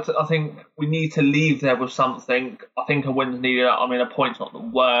 I'd like to. I think we need to leave there with something. I think a win's needed. A point's not the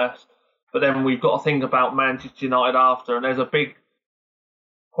worst, but then we've got to think about Manchester United after, and there's a big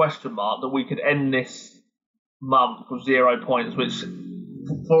question mark that we could end this month with 0 points, which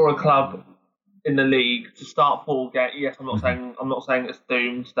for a club in the league to start 4 games. Yes, I'm not saying it's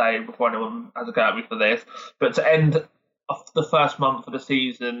doomsday before anyone has a go at me for this, but to end the first month of the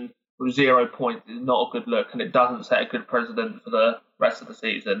season with 0 points is not a good look, and it doesn't set a good precedent for the rest of the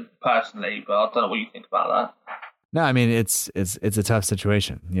season, personally. But I don't know what you think about that. No, it's a tough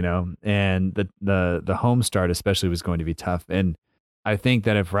situation, and the home start especially was going to be tough. And I think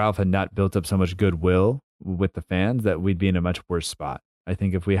that if Ralph had not built up so much goodwill with the fans, that we'd be in a much worse spot. I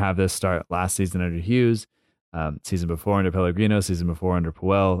think if we have this start last season under Hughes, season before under Pellegrino, season before under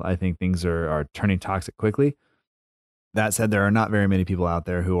Puel, I think things are turning toxic quickly. That said, there are not very many people out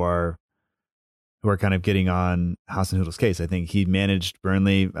there who are kind of getting on Hasenhüttl's case. I think he managed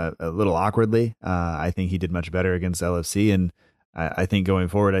Burnley a little awkwardly. I think he did much better against LFC, and I think going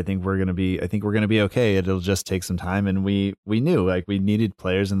forward, I think we're going to be okay. It'll just take some time, and we knew we needed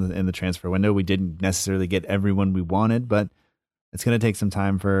players in the transfer window. We didn't necessarily get everyone we wanted, but it's going to take some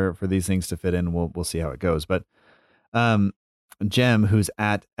time for these things to fit in. We'll see how it goes. But Gem, who's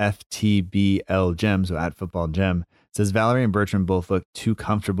at FTBL so at Football Gem, says Valerie and Bertrand both look too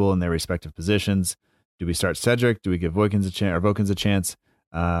comfortable in their respective positions. Do we start Cedric? Do we give Vokins a chance?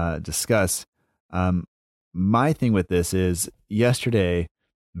 Discuss. My thing with this is yesterday,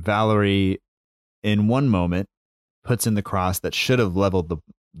 Valerie, in one moment, puts in the cross that should have leveled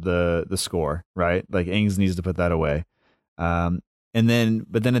the score, right? Like Ings needs to put that away. But then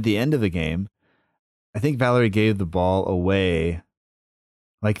at the end of the game, I think Valerie gave the ball away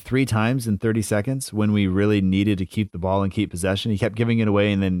like 3 times in 30 seconds when we really needed to keep the ball and keep possession. He kept giving it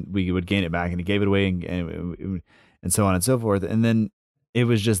away, and then we would gain it back, and he gave it away, and so on and so forth. And then it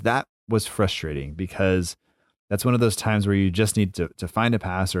was just, that was frustrating, because that's one of those times where you just need to find a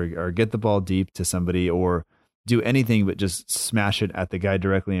pass or get the ball deep to somebody or do anything but just smash it at the guy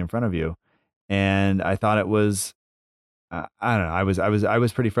directly in front of you. And I thought it was, I don't know, I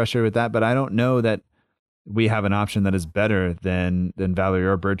was pretty frustrated with that, but I don't know that we have an option that is better than Valerie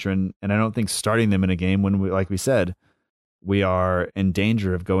or Bertrand. And I don't think starting them in a game when we, like we said, we are in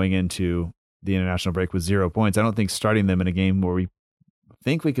danger of going into the international break with 0 points. I don't think starting them in a game where we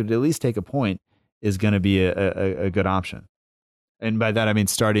think we could at least take a point is going to be a good option. And by that, I mean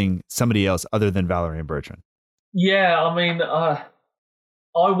starting somebody else other than Valerie and Bertrand. Yeah, I mean, I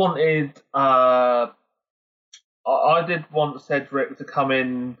wanted, I did want Cedric to come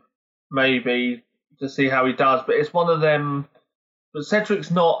in maybe to see how he does, but it's one of them. But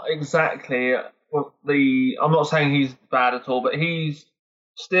Cedric's not exactly I'm not saying he's bad at all, but he's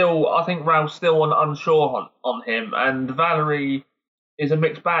still, I think Ralph's still unsure on him, and Valerie is a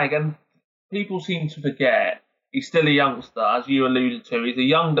mixed bag, and people seem to forget he's still a youngster, as you alluded to. He's a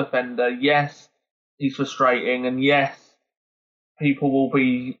young defender. Yes, he's frustrating, and yes, people will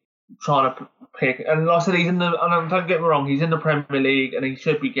be trying to pick. And like I said, and don't get me wrong, he's in the Premier League, and he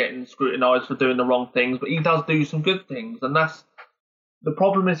should be getting scrutinised for doing the wrong things, but he does do some good things, and that's the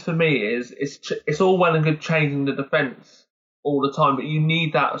problem. Is for me is it's all well and good changing the defence all the time, but you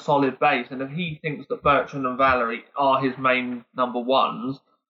need that solid base. And if he thinks that Bertrand and Valerie are his main number ones,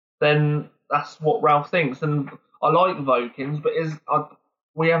 then that's what Ralph thinks. And I like Vokins, but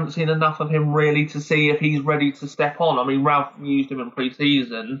we haven't seen enough of him really to see if he's ready to step on. I mean, Ralph used him in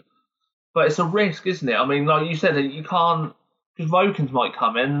pre-season, but it's a risk, isn't it? I mean, like you said, you can't, because Vokins might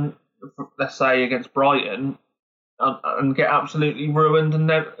come in, let's say against Brighton, and get absolutely ruined and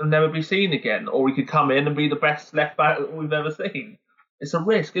never be seen again. Or he could come in and be the best left back that we've ever seen. It's a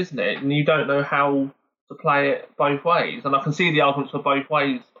risk, isn't it? And you don't know how to play it both ways. And I can see the arguments for both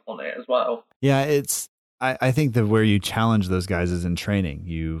ways on it as well. Yeah, I think that where you challenge those guys is in training.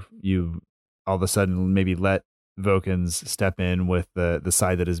 You all of a sudden maybe let Vokins step in with the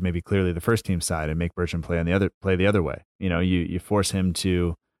side that is maybe clearly the first team side and make Bertrand play the other way. You know, you force him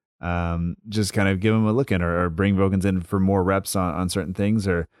to just kind of give him a look in, or bring Vokins in for more reps on certain things,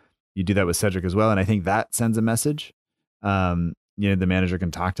 or you do that with Cedric as well. And I think that sends a message. The manager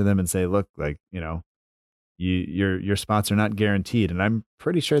can talk to them and say, look, like, your spots are not guaranteed. And I'm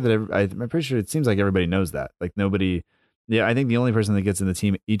pretty sure it seems like everybody knows that. Like nobody, I think the only person that gets in the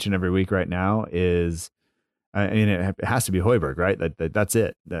team each and every week right now is, it has to be Højbjerg, right? That's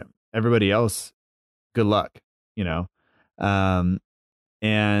it. That everybody else, good luck,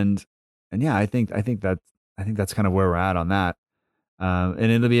 and yeah, I think that's kind of where we're at on that.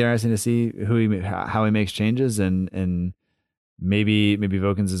 And it'll be interesting to see how he makes changes, and maybe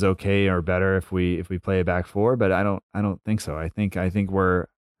Vokins is okay or better if we play a back four, but I don't think so. I think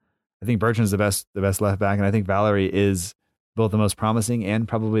Bertrand's the best left back, and I think Valerie is both the most promising and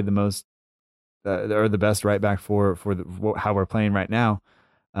probably the most or the best right back for how we're playing right now.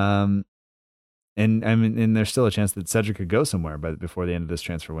 And I mean, and there's still a chance that Cedric could go somewhere, but before the end of this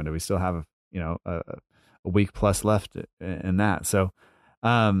transfer window, we still have a week plus left in that. So,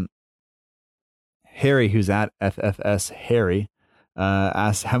 Harry, who's at FFS Harry,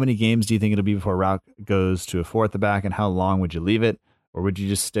 asks, how many games do you think it'll be before Ralph goes to a 4 at the back, and how long would you leave it, or would you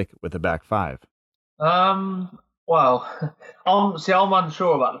just stick with a back 5? Well, I'm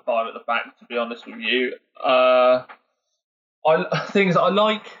unsure about the 5 at the back, to be honest with you. I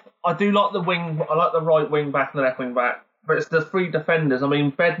do like the wing. I like the right wing back and the left wing back, but it's the 3 defenders. I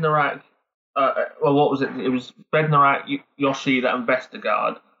mean, Bednarek. What was it? It was Bednarek, Yoshida, and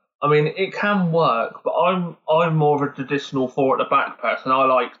Vestergaard. I mean, it can work, but I'm more of a traditional 4 at the back person. I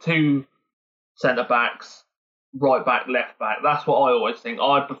like 2 centre backs, right back, left back. That's what I always think.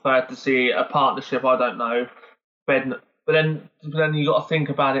 I prefer to see a partnership. I don't know, But then you got to think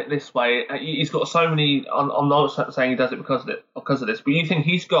about it this way. He's got so many. I'm not saying he does it because of this, but you think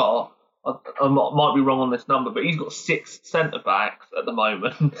he's got. I might be wrong on this number, but he's got 6 centre backs at the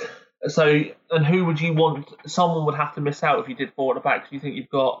moment, So, and who would you want? Someone would have to miss out if you did 4 at the back. Do you think you've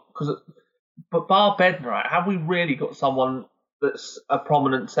got, but bar Bednarak, have we really got someone that's a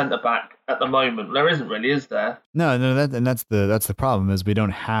prominent centre back at the moment? There isn't really, is there? No, that's the problem, is we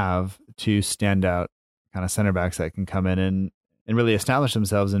don't have 2 standout kind of center backs that can come in and really establish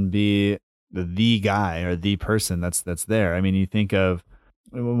themselves and be the guy or the person that's there. I mean, you think of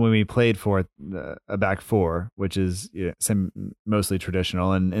when we played for a back 4, which is mostly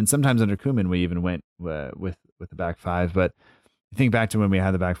traditional, and sometimes under Koeman we even went with the back 5. But you think back to when we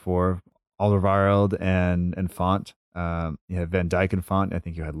had the back 4, Alderweireld and Font. You had Van Dijk and Font. I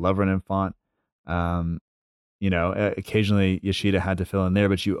think you had Lovren and Font. Occasionally Yoshida had to fill in there,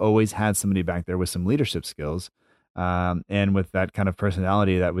 but you always had somebody back there with some leadership skills, and with that kind of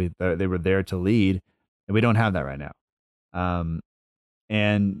personality that they were there to lead. And we don't have that right now.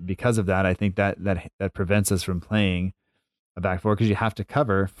 And because of that, I think that prevents us from playing a back 4, because you have to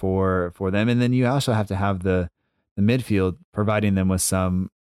cover for them, and then you also have to have the midfield providing them with some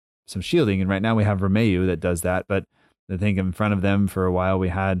shielding. And right now we have Romeu that does that, but I think in front of them for a while we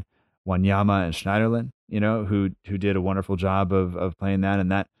had Wanyama and Schneiderlin, who did a wonderful job of playing that. And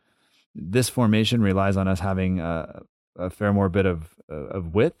that this formation relies on us having a fair more bit of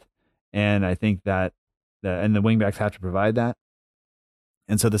width, and I think that and the wingbacks have to provide that.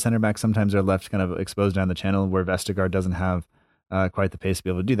 And so the center backs sometimes are left kind of exposed down the channel, where Vestergaard doesn't have quite the pace to be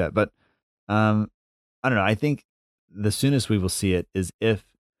able to do that. But I don't know. I think the soonest we will see it is if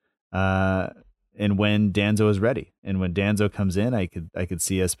and when Danzo is ready. And when Danzo comes in, I could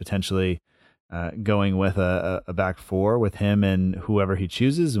see us potentially going with a back 4 with him and whoever he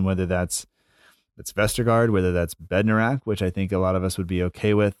chooses, and whether that's Vestergaard, whether that's Bednarak, which I think a lot of us would be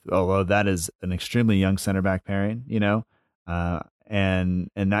okay with, although that is an extremely young center back pairing, and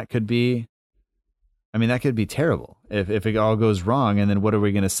that could be, that could be terrible if it all goes wrong. And then what are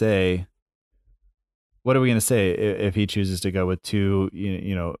we going to say? What are we going to say if he chooses to go with 2,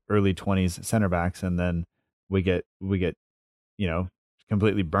 early 20s center backs, and then we get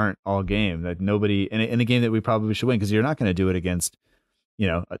completely burnt all game, that nobody in a game that we probably should win, because you're not going to do it against,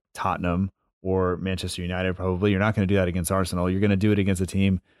 a Tottenham or Manchester United. Probably you're not going to do that against Arsenal. You're going to do it against a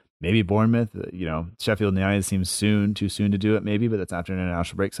team. Maybe Bournemouth, Sheffield United seems too soon to do it, maybe, but that's after an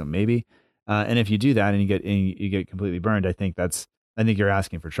international break, so maybe. And if you do that and you get completely burned, I think you're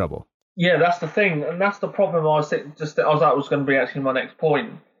asking for trouble. Yeah, that's the thing, and that's the problem. That was going to be actually my next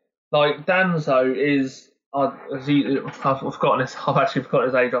point. Like, Danzo is, I've actually forgotten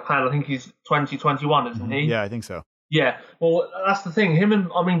his age offhand. I think he's 2021, isn't he? Yeah, I think so. Yeah, well, that's the thing.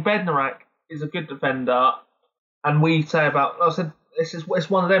 Bednarak is a good defender, and we say about, I said, it's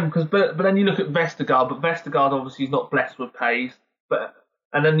one of them, but then you look at Vestergaard, but Vestergaard obviously is not blessed with pace,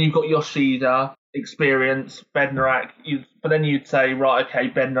 and then you've got Yoshida, experience, Bednarak, but then you'd say, right, okay,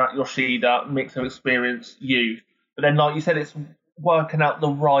 Bednarak, Yoshida, mix of experience, youth. But then, like you said, it's working out the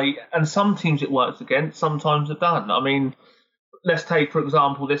right, and some teams it works against, sometimes it doesn't. Let's take, for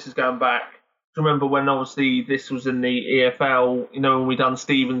example, this is going back, do you remember when obviously this was in the EFL, when we done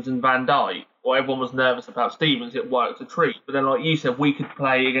Stevens and Van Dijk? Well, everyone was nervous about Stevens, it worked a treat. But then, like you said, we could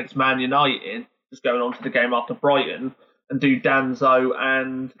play against Man United, just going on to the game after Brighton, and do Danzo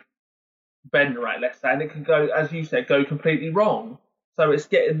and Bednarak, let's say, and it can go, as you said, go completely wrong. So it's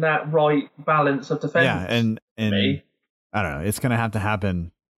getting that right balance of defense. Yeah, and I don't know, it's going to have to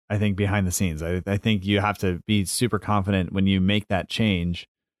happen, I think, behind the scenes. I think you have to be super confident when you make that change.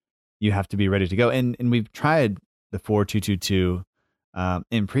 You have to be ready to go. And we've tried the 4-2-2-2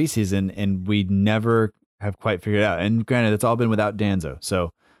 in preseason, and we never have quite figured it out. And granted, it's all been without Danzo,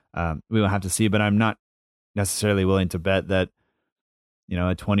 so we will have to see. But I'm not necessarily willing to bet that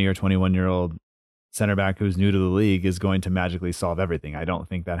a 20 or 21-year-old center back who's new to the league is going to magically solve everything. I don't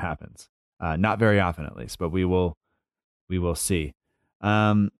think that happens. Not very often, at least. But we will see.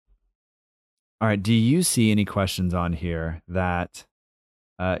 All right. Do you see any questions on here that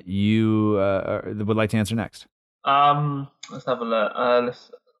you would like to answer next? Let's have a look.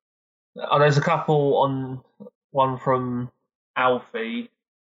 There's a couple on one from Alfie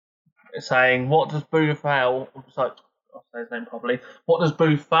saying, "What does Boufal?" I'll say his name properly. What does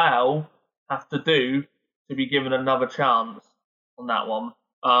Boufal have to do to be given another chance on that one?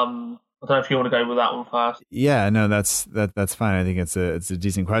 I don't know if you want to go with that one first. Yeah, no, that's fine. I think it's a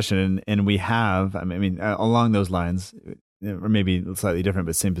decent question, and we have. Along those lines, or maybe slightly different,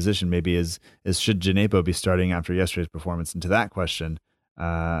 but same position. Maybe is should Djenepo be starting after yesterday's performance? And to that question,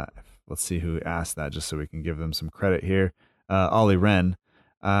 let's see who asked that, just so we can give them some credit here. Ollie Wren.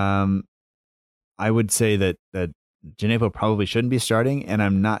 I would say that Djenepo probably shouldn't be starting, and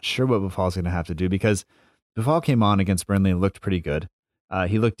I'm not sure what Boufal's going to have to do, because Boufal came on against Burnley and looked pretty good.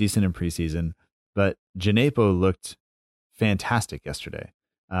 He looked decent in preseason, but Djenepo looked fantastic yesterday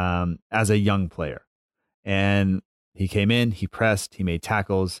as a young player. And he came in, he pressed, he made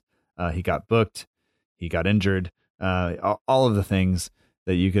tackles, he got booked, he got injured, all of the things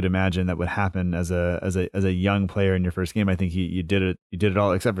that you could imagine that would happen as a young player in your first game. I think you did it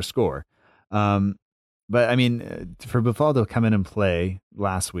all except for score. But I mean, for Boufal to come in and play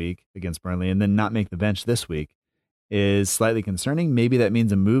last week against Burnley and then not make the bench this week is slightly concerning. Maybe that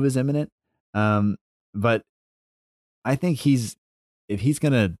means a move is imminent. But I think he's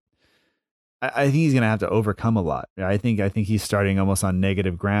gonna have to overcome a lot. I think he's starting almost on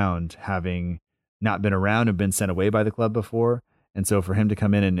negative ground, having not been around and been sent away by the club before. And so for him to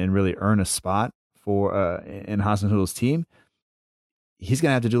come in and really earn a spot for in Hasenhüttl's team, he's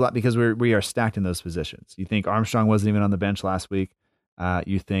going to have to do a lot because we are stacked in those positions. You think Armstrong wasn't even on the bench last week.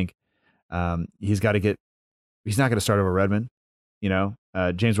 You think he's not going to start over Redmond.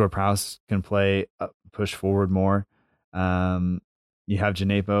 James Ward-Prowse can play push forward more. You have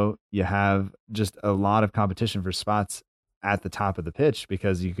Djenepo. You have just a lot of competition for spots at the top of the pitch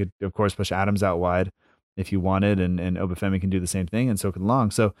because you could, of course, push Adams out wide if you wanted, and Obafemi can do the same thing, and so can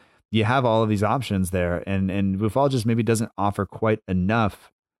Long. So you have all of these options there, and Boufal just maybe doesn't offer quite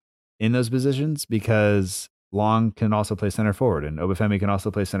enough in those positions because Long can also play center forward, and Obafemi can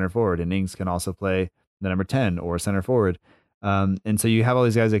also play center forward, and Ings can also play the number 10 or center forward. And so you have all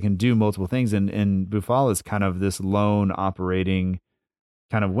these guys that can do multiple things, and Boufal is kind of this lone operating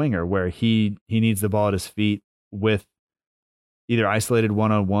kind of winger where he needs the ball at his feet with either isolated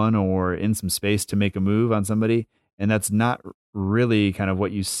one-on-one or in some space to make a move on somebody. And that's not really kind of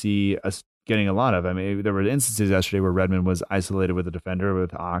what you see us getting a lot of. I mean, there were instances yesterday where Redmond was isolated with a defender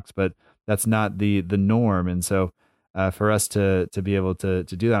with Ox, but that's not the norm. And so for us to be able to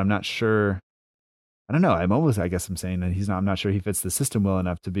do that, I'm not sure. I don't know. I'm saying that I'm not sure he fits the system well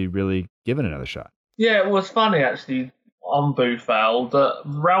enough to be really given another shot. Yeah, it was funny actually on Boufal that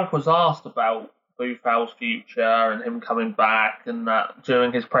Ralph was asked about Boufal's future and him coming back and that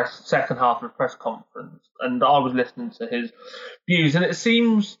during his second half of the press conference, and I was listening to his views, and it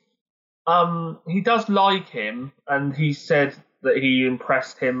seems he does like him, and he said that he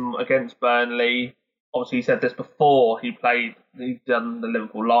impressed him against Burnley. Obviously, he said this before he'd done the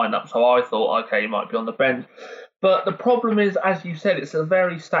Liverpool lineup, so I thought, okay, he might be on the bench. But the problem is, as you said, it's a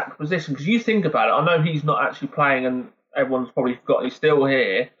very stacked position because you think about it. I know he's not actually playing, and everyone's probably forgotten he's still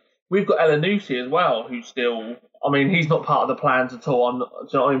here. We've got Elyounoussi as well, who's still... I mean, he's not part of the plans at all. Do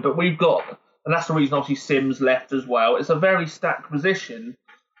you know what I mean? But we've got... And that's the reason, obviously, Sims left as well. It's a very stacked position.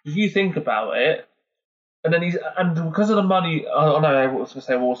 If you think about it, and then because of the money... I know everyone's going to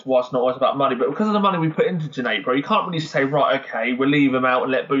say, well, it's not always about money, but because of the money we put into Djenepo, you can't really say, right, okay, we'll leave him out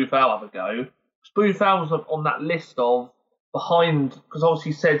and let Boufal have a go. Because Boufal's on that list of behind... Because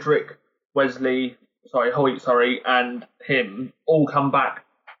obviously Cedric, Hoyt, and him all come back,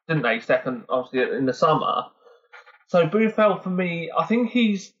 didn't they? Second, obviously, in the summer. So Boufal, for me, I think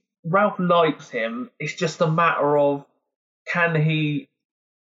Ralph likes him. It's just a matter of can he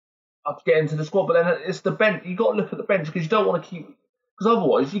get into the squad. But then it's the bench. You got to look at the bench because you don't want to keep. Because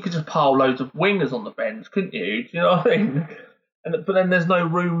otherwise, you could just pile loads of wingers on the bench, couldn't you? Do you know what I mean? But then there's no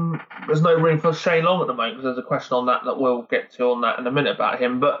room. There's no room for Shane Long at the moment because there's a question on that we'll get to on that in a minute about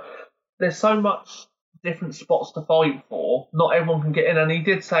him. But there's so much different spots to fight for. Not everyone can get in, and he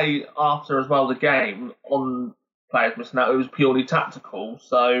did say after as well the game on players missing out, it was purely tactical.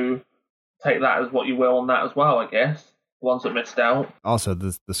 So take that as what you will on that as well, I guess. The ones that missed out. Also,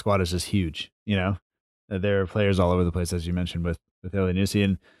 the squad is just huge. There are players all over the place, as you mentioned with Elyounoussi,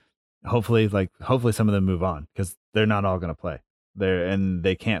 and hopefully some of them move on because they're not all going to play.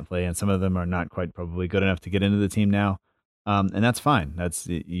 They can't play, and some of them are not quite probably good enough to get into the team now. And that's fine. That's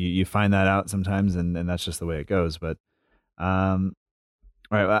you find that out sometimes, and that's just the way it goes. But all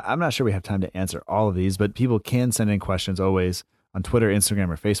right, I'm not sure we have time to answer all of these, but people can send in questions always on Twitter, Instagram,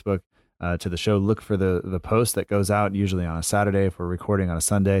 or Facebook to the show. Look for the post that goes out usually on a Saturday if we're recording on a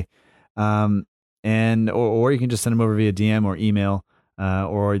Sunday, or you can just send them over via DM or email,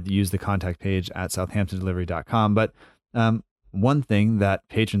 or use the contact page at southamptondelivery.com. But one thing that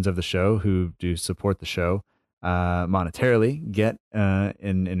patrons of the show who do support the show monetarily get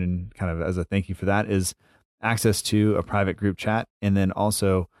in kind of as a thank you for that is access to a private group chat, and then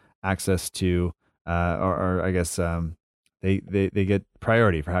also access to or I guess they get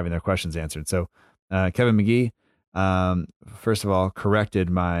priority for having their questions answered. So Kevin McGee first of all corrected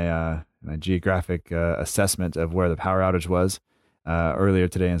my geographic assessment of where the power outage was earlier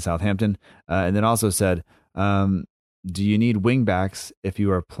today in Southampton, and then also said, do you need wing backs if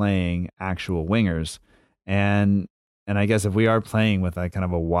you are playing actual wingers? And And I guess if we are playing with like kind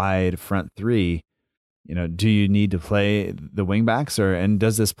of a wide front three, do you need to play the wing backs, and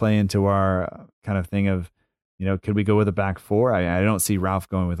does this play into our kind of thing of, could we go with a back four? I don't see Ralph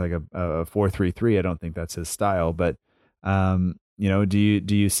going with like a 4-3-3. I don't think that's his style, but do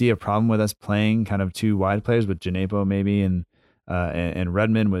you see a problem with us playing kind of two wide players with Djenepo maybe and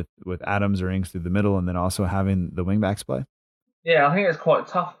Redmond with Adams or Ings through the middle, and then also having the wing backs play? Yeah, I think it's quite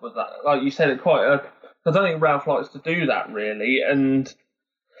tough with that. Like you said, I don't think Ralph likes to do that really. And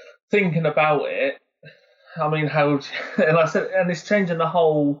thinking about it, I mean, and I said, and it's changing the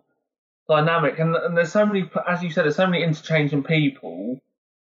whole dynamic. And there's so many, as you said, there's so many interchanging people,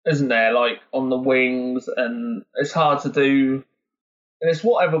 isn't there? Like on the wings, and it's hard to do. And it's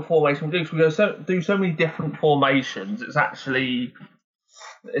whatever formation we do, because we do so many different formations. It's actually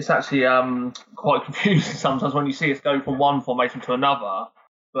quite confusing sometimes when you see us go from one formation to another.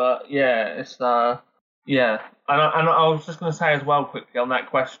 But yeah, it's yeah. And I was just going to say as well quickly on that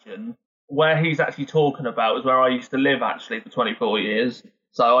question, where he's actually talking about is where I used to live actually for 24 years.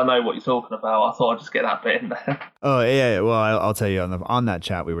 So I know what you're talking about. I thought I'd just get that bit in there. Oh yeah. Well, I'll tell you on that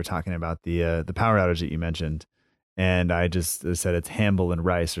chat we were talking about the power outage that you mentioned, and I just said it's Hamble and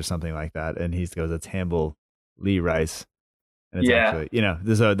Rice or something like that, and he goes it's Hamble, Lee Rice. And it's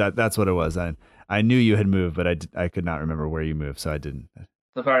actually, so that's what it was. I knew you had moved, but I could not remember where you moved, so I didn't. It's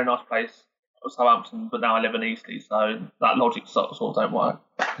a very nice place, Southampton, but now I live in Eastleigh, so that logic sort of don't work.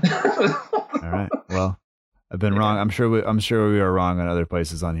 All right. Well, I've been wrong. I'm sure we are wrong on other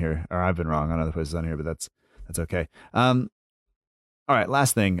places on here, or I've been wrong on other places on here, but that's okay. All right.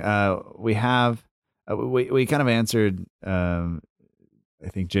 Last thing, we have we kind of answered I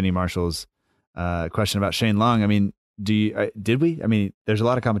think Jenny Marshall's question about Shane Long. I mean, did we? I mean, there's a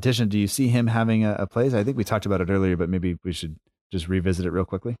lot of competition. Do you see him having a place? I think we talked about it earlier, but maybe we should just revisit it real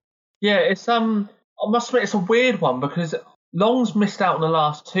quickly. Yeah, it's I must admit it's a weird one because Long's missed out on the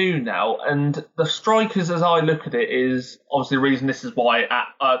last two now, and the strikers, as I look at it, is obviously the reason this is why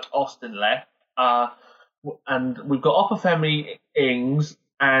Austin left. And we've got Opafemi, Ings,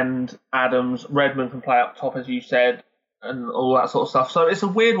 and Adams. Redmond can play up top, as you said, and all that sort of stuff. So it's a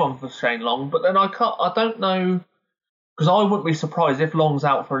weird one for Shane Long, but then I don't know. Because I wouldn't be surprised if Long's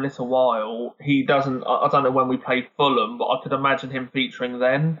out for a little while. He doesn't. I don't know when we play Fulham, but I could imagine him featuring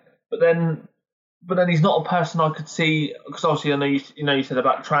then. But then he's not a person I could see. Because obviously, I know you said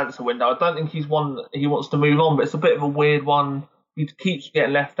about the transfer window. I don't think he's one he wants to move on. But it's a bit of a weird one. He keeps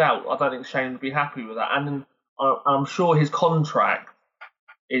getting left out. I don't think Shane would be happy with that. And I'm sure his contract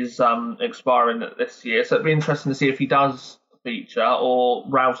is expiring this year, so it'd be interesting to see if he does feature or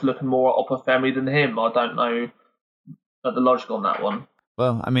Ralph's looking more at Opafemi than him. I don't know the logic on that one.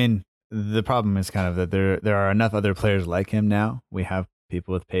 Well, I mean, the problem is kind of that there are enough other players like him now. We have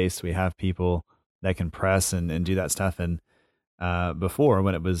people with pace. We have people that can press and do that stuff. And before,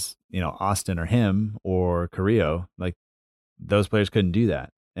 when it was Austin or him or Carrillo, like those players couldn't do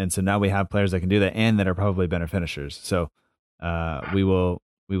that. And so now we have players that can do that and that are probably better finishers. So we will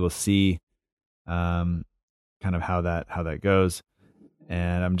see kind of how that goes.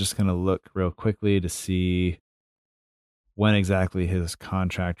 And I'm just going to look real quickly to see when exactly his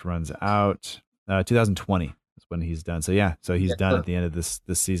contract runs out. 2020 is when he's done. So he's done at the end of this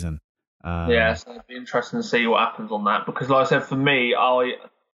season. So it'd be interesting to see what happens on that, because like I said, for me, I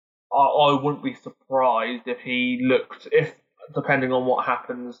wouldn't be surprised if he looked, if depending on what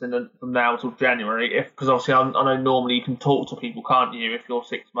happens from now till January, because obviously I know normally you can talk to people, can't you, if you're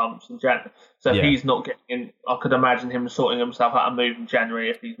 6 months in January. So if he's not getting in, I could imagine him sorting himself out and move in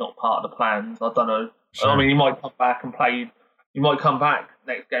January if he's not part of the plans. I don't know. Sure. I mean, he might come back and play. He might come back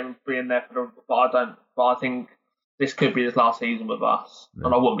next game and be in there but I think this could be his last season with us,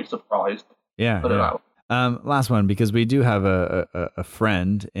 and I wouldn't be surprised. Yeah. Last one, because we do have a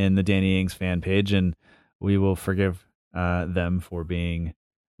friend in the Danny Ings fan page, and we will forgive them for being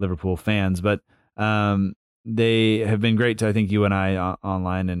Liverpool fans, but they have been great to, I think, you and I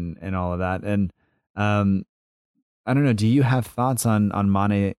online and all of that. And I don't know, do you have thoughts on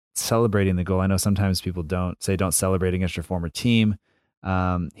Mane celebrating the goal? I know sometimes people don't celebrate against your former team.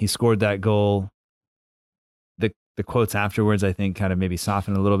 He scored that goal. The quotes afterwards, I think, kind of maybe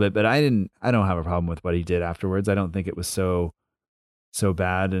softened a little bit, but I don't have a problem with what he did afterwards. I don't think it was so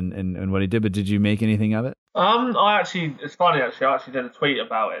bad and what he did, but did you make anything of it? It's funny actually, I actually did a tweet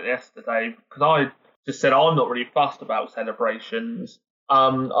about it yesterday, because I just said I'm not really fussed about celebrations.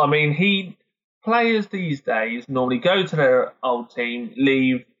 I mean, players these days normally go to their old team,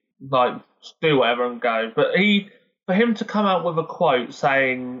 leave, like do whatever and go. But for him to come out with a quote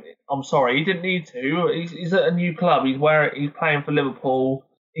saying, "I'm sorry," he didn't need to. He's at a new club. He's playing for Liverpool.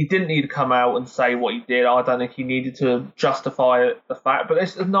 he didn't need to come out and say what he did. I don't think he needed to justify the fact, but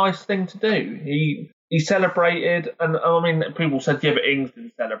it's a nice thing to do. He celebrated, and I mean, people said, yeah, but Ings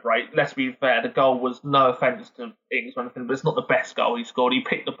didn't celebrate. Let's be fair, the goal was, no offence to Ings or anything, but it's not the best goal he scored. He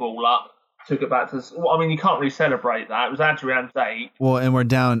picked the ball up, took it back to. Well, I mean, you can't really celebrate that. It was Adrian's 8. Well, and we're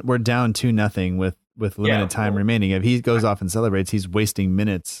down 2-0 with limited time remaining. If he goes off and celebrates, he's wasting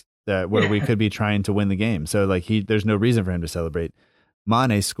minutes where we could be trying to win the game. So like there's no reason for him to celebrate.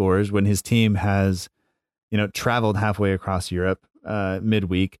 Mane scores when his team has, traveled halfway across Europe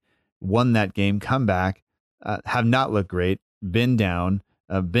midweek, won that game, come back, have not looked great, been down,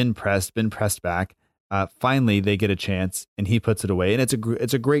 been pressed back. Finally, they get a chance, and he puts it away, and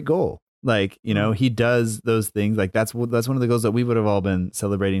it's a great goal. Like, he does those things. Like that's one of the goals that we would have all been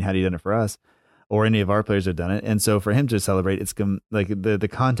celebrating had he done it for us, or any of our players have done it. And so for him to celebrate, it's like the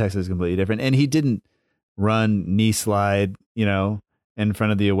context is completely different. And he didn't run knee slide, in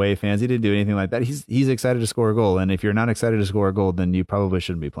front of the away fans. He didn't do anything like that. He's excited to score a goal. And if you're not excited to score a goal, then you probably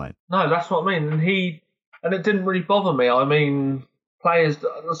shouldn't be playing. No, that's what I mean. And it didn't really bother me. I mean,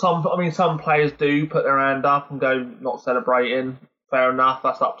 some players do put their hand up and go, not celebrating. Fair enough.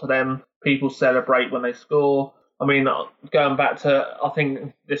 That's up to them. People celebrate when they score. I mean, going back to, I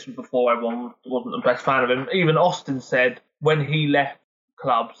think this was before everyone wasn't the best fan of him. Even Austin said when he left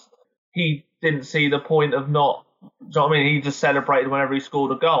clubs, he didn't see the point of not. Do you know what I mean? He just celebrated whenever he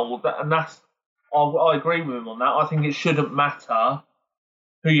scored a goal, and that's. I agree with him on that. I think it shouldn't matter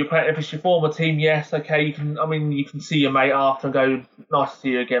who you play. If it's your former team, yes, okay. You can see your mate after and go, "Nice to see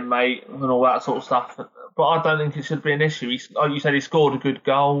you again, mate," and all that sort of stuff. But I don't think it should be an issue. Like you said, he scored a good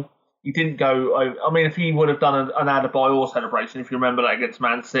goal. He didn't go. I mean, if he would have done an Adebayor celebration, if you remember that against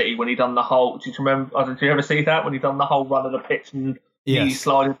Man City when he done the whole. Did you remember? Did you ever see that when he done the whole run of the pitch and he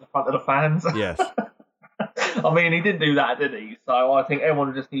slided in front of the fans? Yes. I mean, he didn't do that, did he? So I think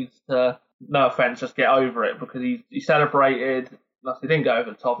everyone just needs to, no offence, just get over it because he celebrated. He didn't go over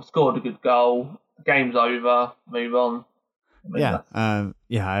the top. He scored a good goal. The game's over. Move on. I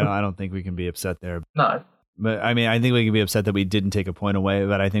don't think we can be upset there. No. But I mean, I think we can be upset that we didn't take a point away,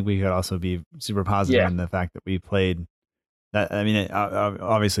 but I think we could also be super positive in the fact that we played that. I mean,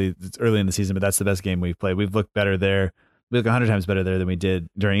 obviously it's early in the season, but that's the best game we've played. We've looked better there. We look 100 times better there than we did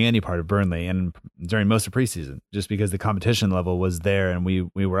during any part of Burnley and during most of preseason, just because the competition level was there and we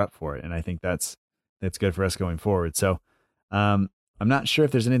were up for it. And I think that's good for us going forward. So I'm not sure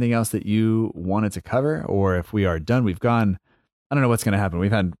if there's anything else that you wanted to cover or if we are done. We've gone, I don't know what's going to happen.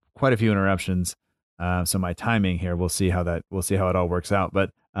 We've had quite a few interruptions. So my timing here, we'll see how it all works out.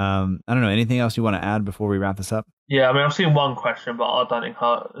 But I don't know, anything else you want to add before we wrap this up? Yeah, I mean, I've seen one question, but I don't think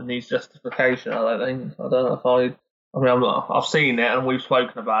it needs justification. I don't know if I've seen it and we've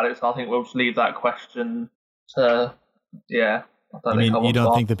spoken about it, so I think we'll just leave that question to, I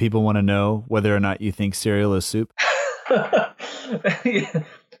don't think that people want to know whether or not you think cereal is soup? To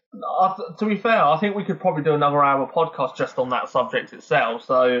be fair, I think we could probably do another hour podcast just on that subject itself.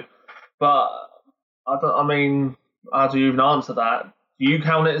 So, but how do you even answer that? Do you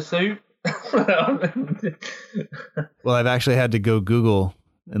count it as soup? Well, I've actually had to go Google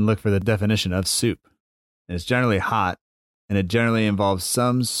and look for the definition of soup. And it's generally hot, and it generally involves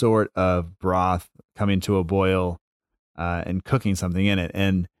some sort of broth coming to a boil and cooking something in it.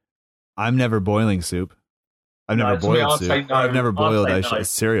 And I'm never boiling soup. I've never boiled soup. I've never boiled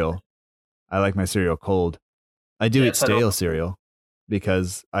cereal. I like my cereal cold. I do eat stale cereal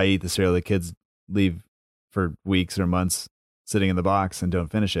because I eat the cereal the kids leave for weeks or months sitting in the box and don't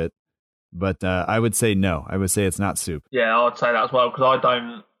finish it. But I would say no. I would say it's not soup. Yeah, I would say that as well because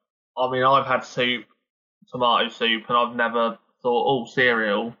I've had soup, tomato soup, and I've never thought,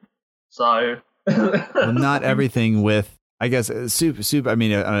 cereal. So, well, not everything with, I guess, soup. I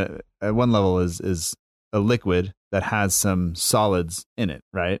mean, at one level is a liquid that has some solids in it,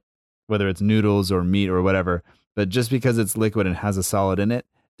 right? Whether it's noodles or meat or whatever. But just because it's liquid and has a solid in it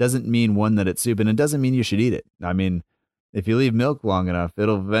doesn't mean that it's soup, and it doesn't mean you should eat it. I mean, if you leave milk long enough,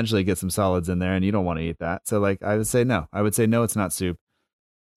 it'll eventually get some solids in there, and you don't want to eat that. So, I would say no. I would say no, it's not soup.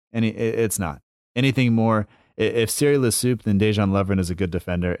 It's not. Anything more, if cereal is soup, then Dejan Lovren is a good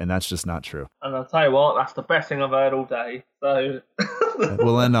defender, and that's just not true. And I'll tell you what, that's the best thing I've heard all day. So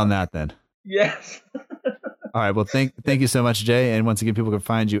we'll end on that then. Yes. All right. Well, thank you so much, Jay. And once again, people can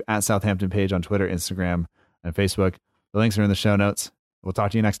find you at Southampton Page on Twitter, Instagram, and Facebook. The links are in the show notes. We'll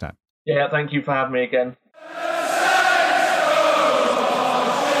talk to you next time. Yeah, thank you for having me again.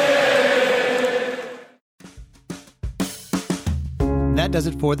 That does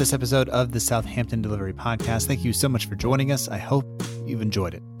it for this episode of the Southampton Delivery Podcast. Thank you so much for joining us. I hope you've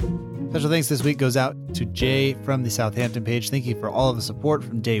enjoyed it. Special thanks this week goes out to Jay from the Southampton page. Thank you for all of the support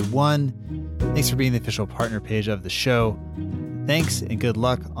from day one. Thanks for being the official partner page of the show. Thanks and good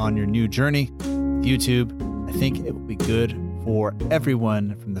luck on your new journey with YouTube. I think it will be good for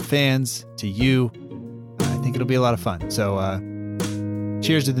everyone, from the fans to you. I think it'll be a lot of fun. So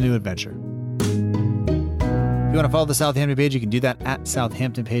cheers to the new adventure. If you want to follow the Southampton page, you can do that at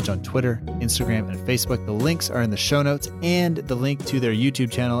Southampton page on Twitter, Instagram, and Facebook. The links are in the show notes, and the link to their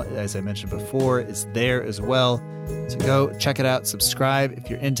YouTube channel, as I mentioned before, is there as well. So go check it out, subscribe if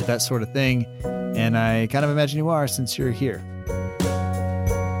you're into that sort of thing, and I kind of imagine you are since you're here.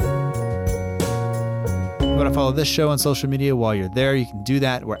 If you want to follow this show on social media while you're there, you can do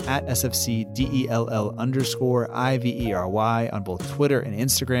that. We're at SFCDELL_IVERY on both Twitter and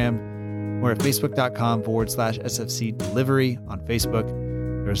Instagram. We're at facebook.com/SFC Delivery on Facebook.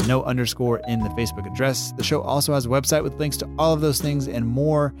 There's no underscore in the Facebook address. The show also has a website with links to all of those things and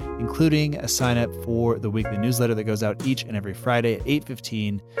more, including a sign up for the weekly newsletter that goes out each and every Friday at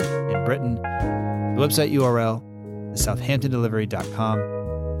 8:15 in Britain. The website URL is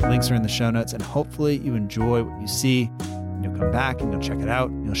southamptondelivery.com. Links are in the show notes, and hopefully you enjoy what you see. And you'll come back and you'll check it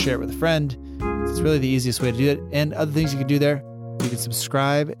out and you'll share it with a friend. It's really the easiest way to do it. And other things you can do there. You can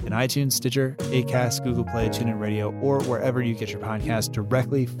subscribe in iTunes, Stitcher, Acast, Google Play, TuneIn Radio, or wherever you get your podcast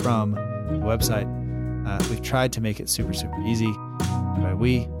directly from the website. We've tried to make it super, super easy. And by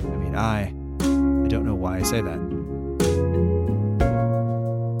we, I mean I. I don't know why I say that.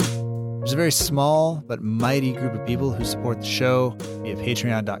 There's a very small but mighty group of people who support the show via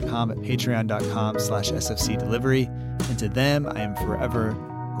patreon.com at patreon.com/SFC Delivery. And to them, I am forever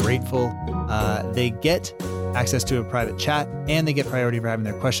grateful. They get access to a private chat, and they get priority for having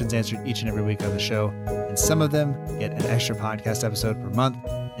their questions answered each and every week on the show. And some of them get an extra podcast episode per month.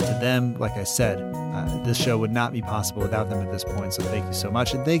 And to them, like I said, this show would not be possible without them at this point. So thank you so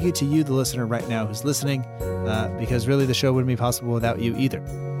much. And thank you to you, the listener right now who's listening, because really the show wouldn't be possible without you either.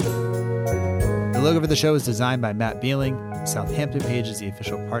 The logo for the show is designed by Matt Beeling. The Southampton page is the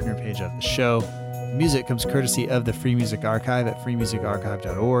official partner page of the show. The music comes courtesy of the Free Music Archive at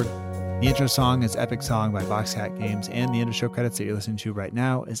freemusicarchive.org. The intro song is Epic Song by Boxcat Games, and the end of show credits that you're listening to right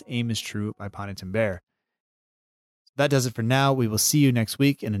now is Aim is True by Poddington Bear. So that does it for now. We will see you next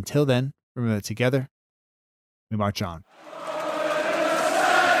week, and until then, remember that together, we march on.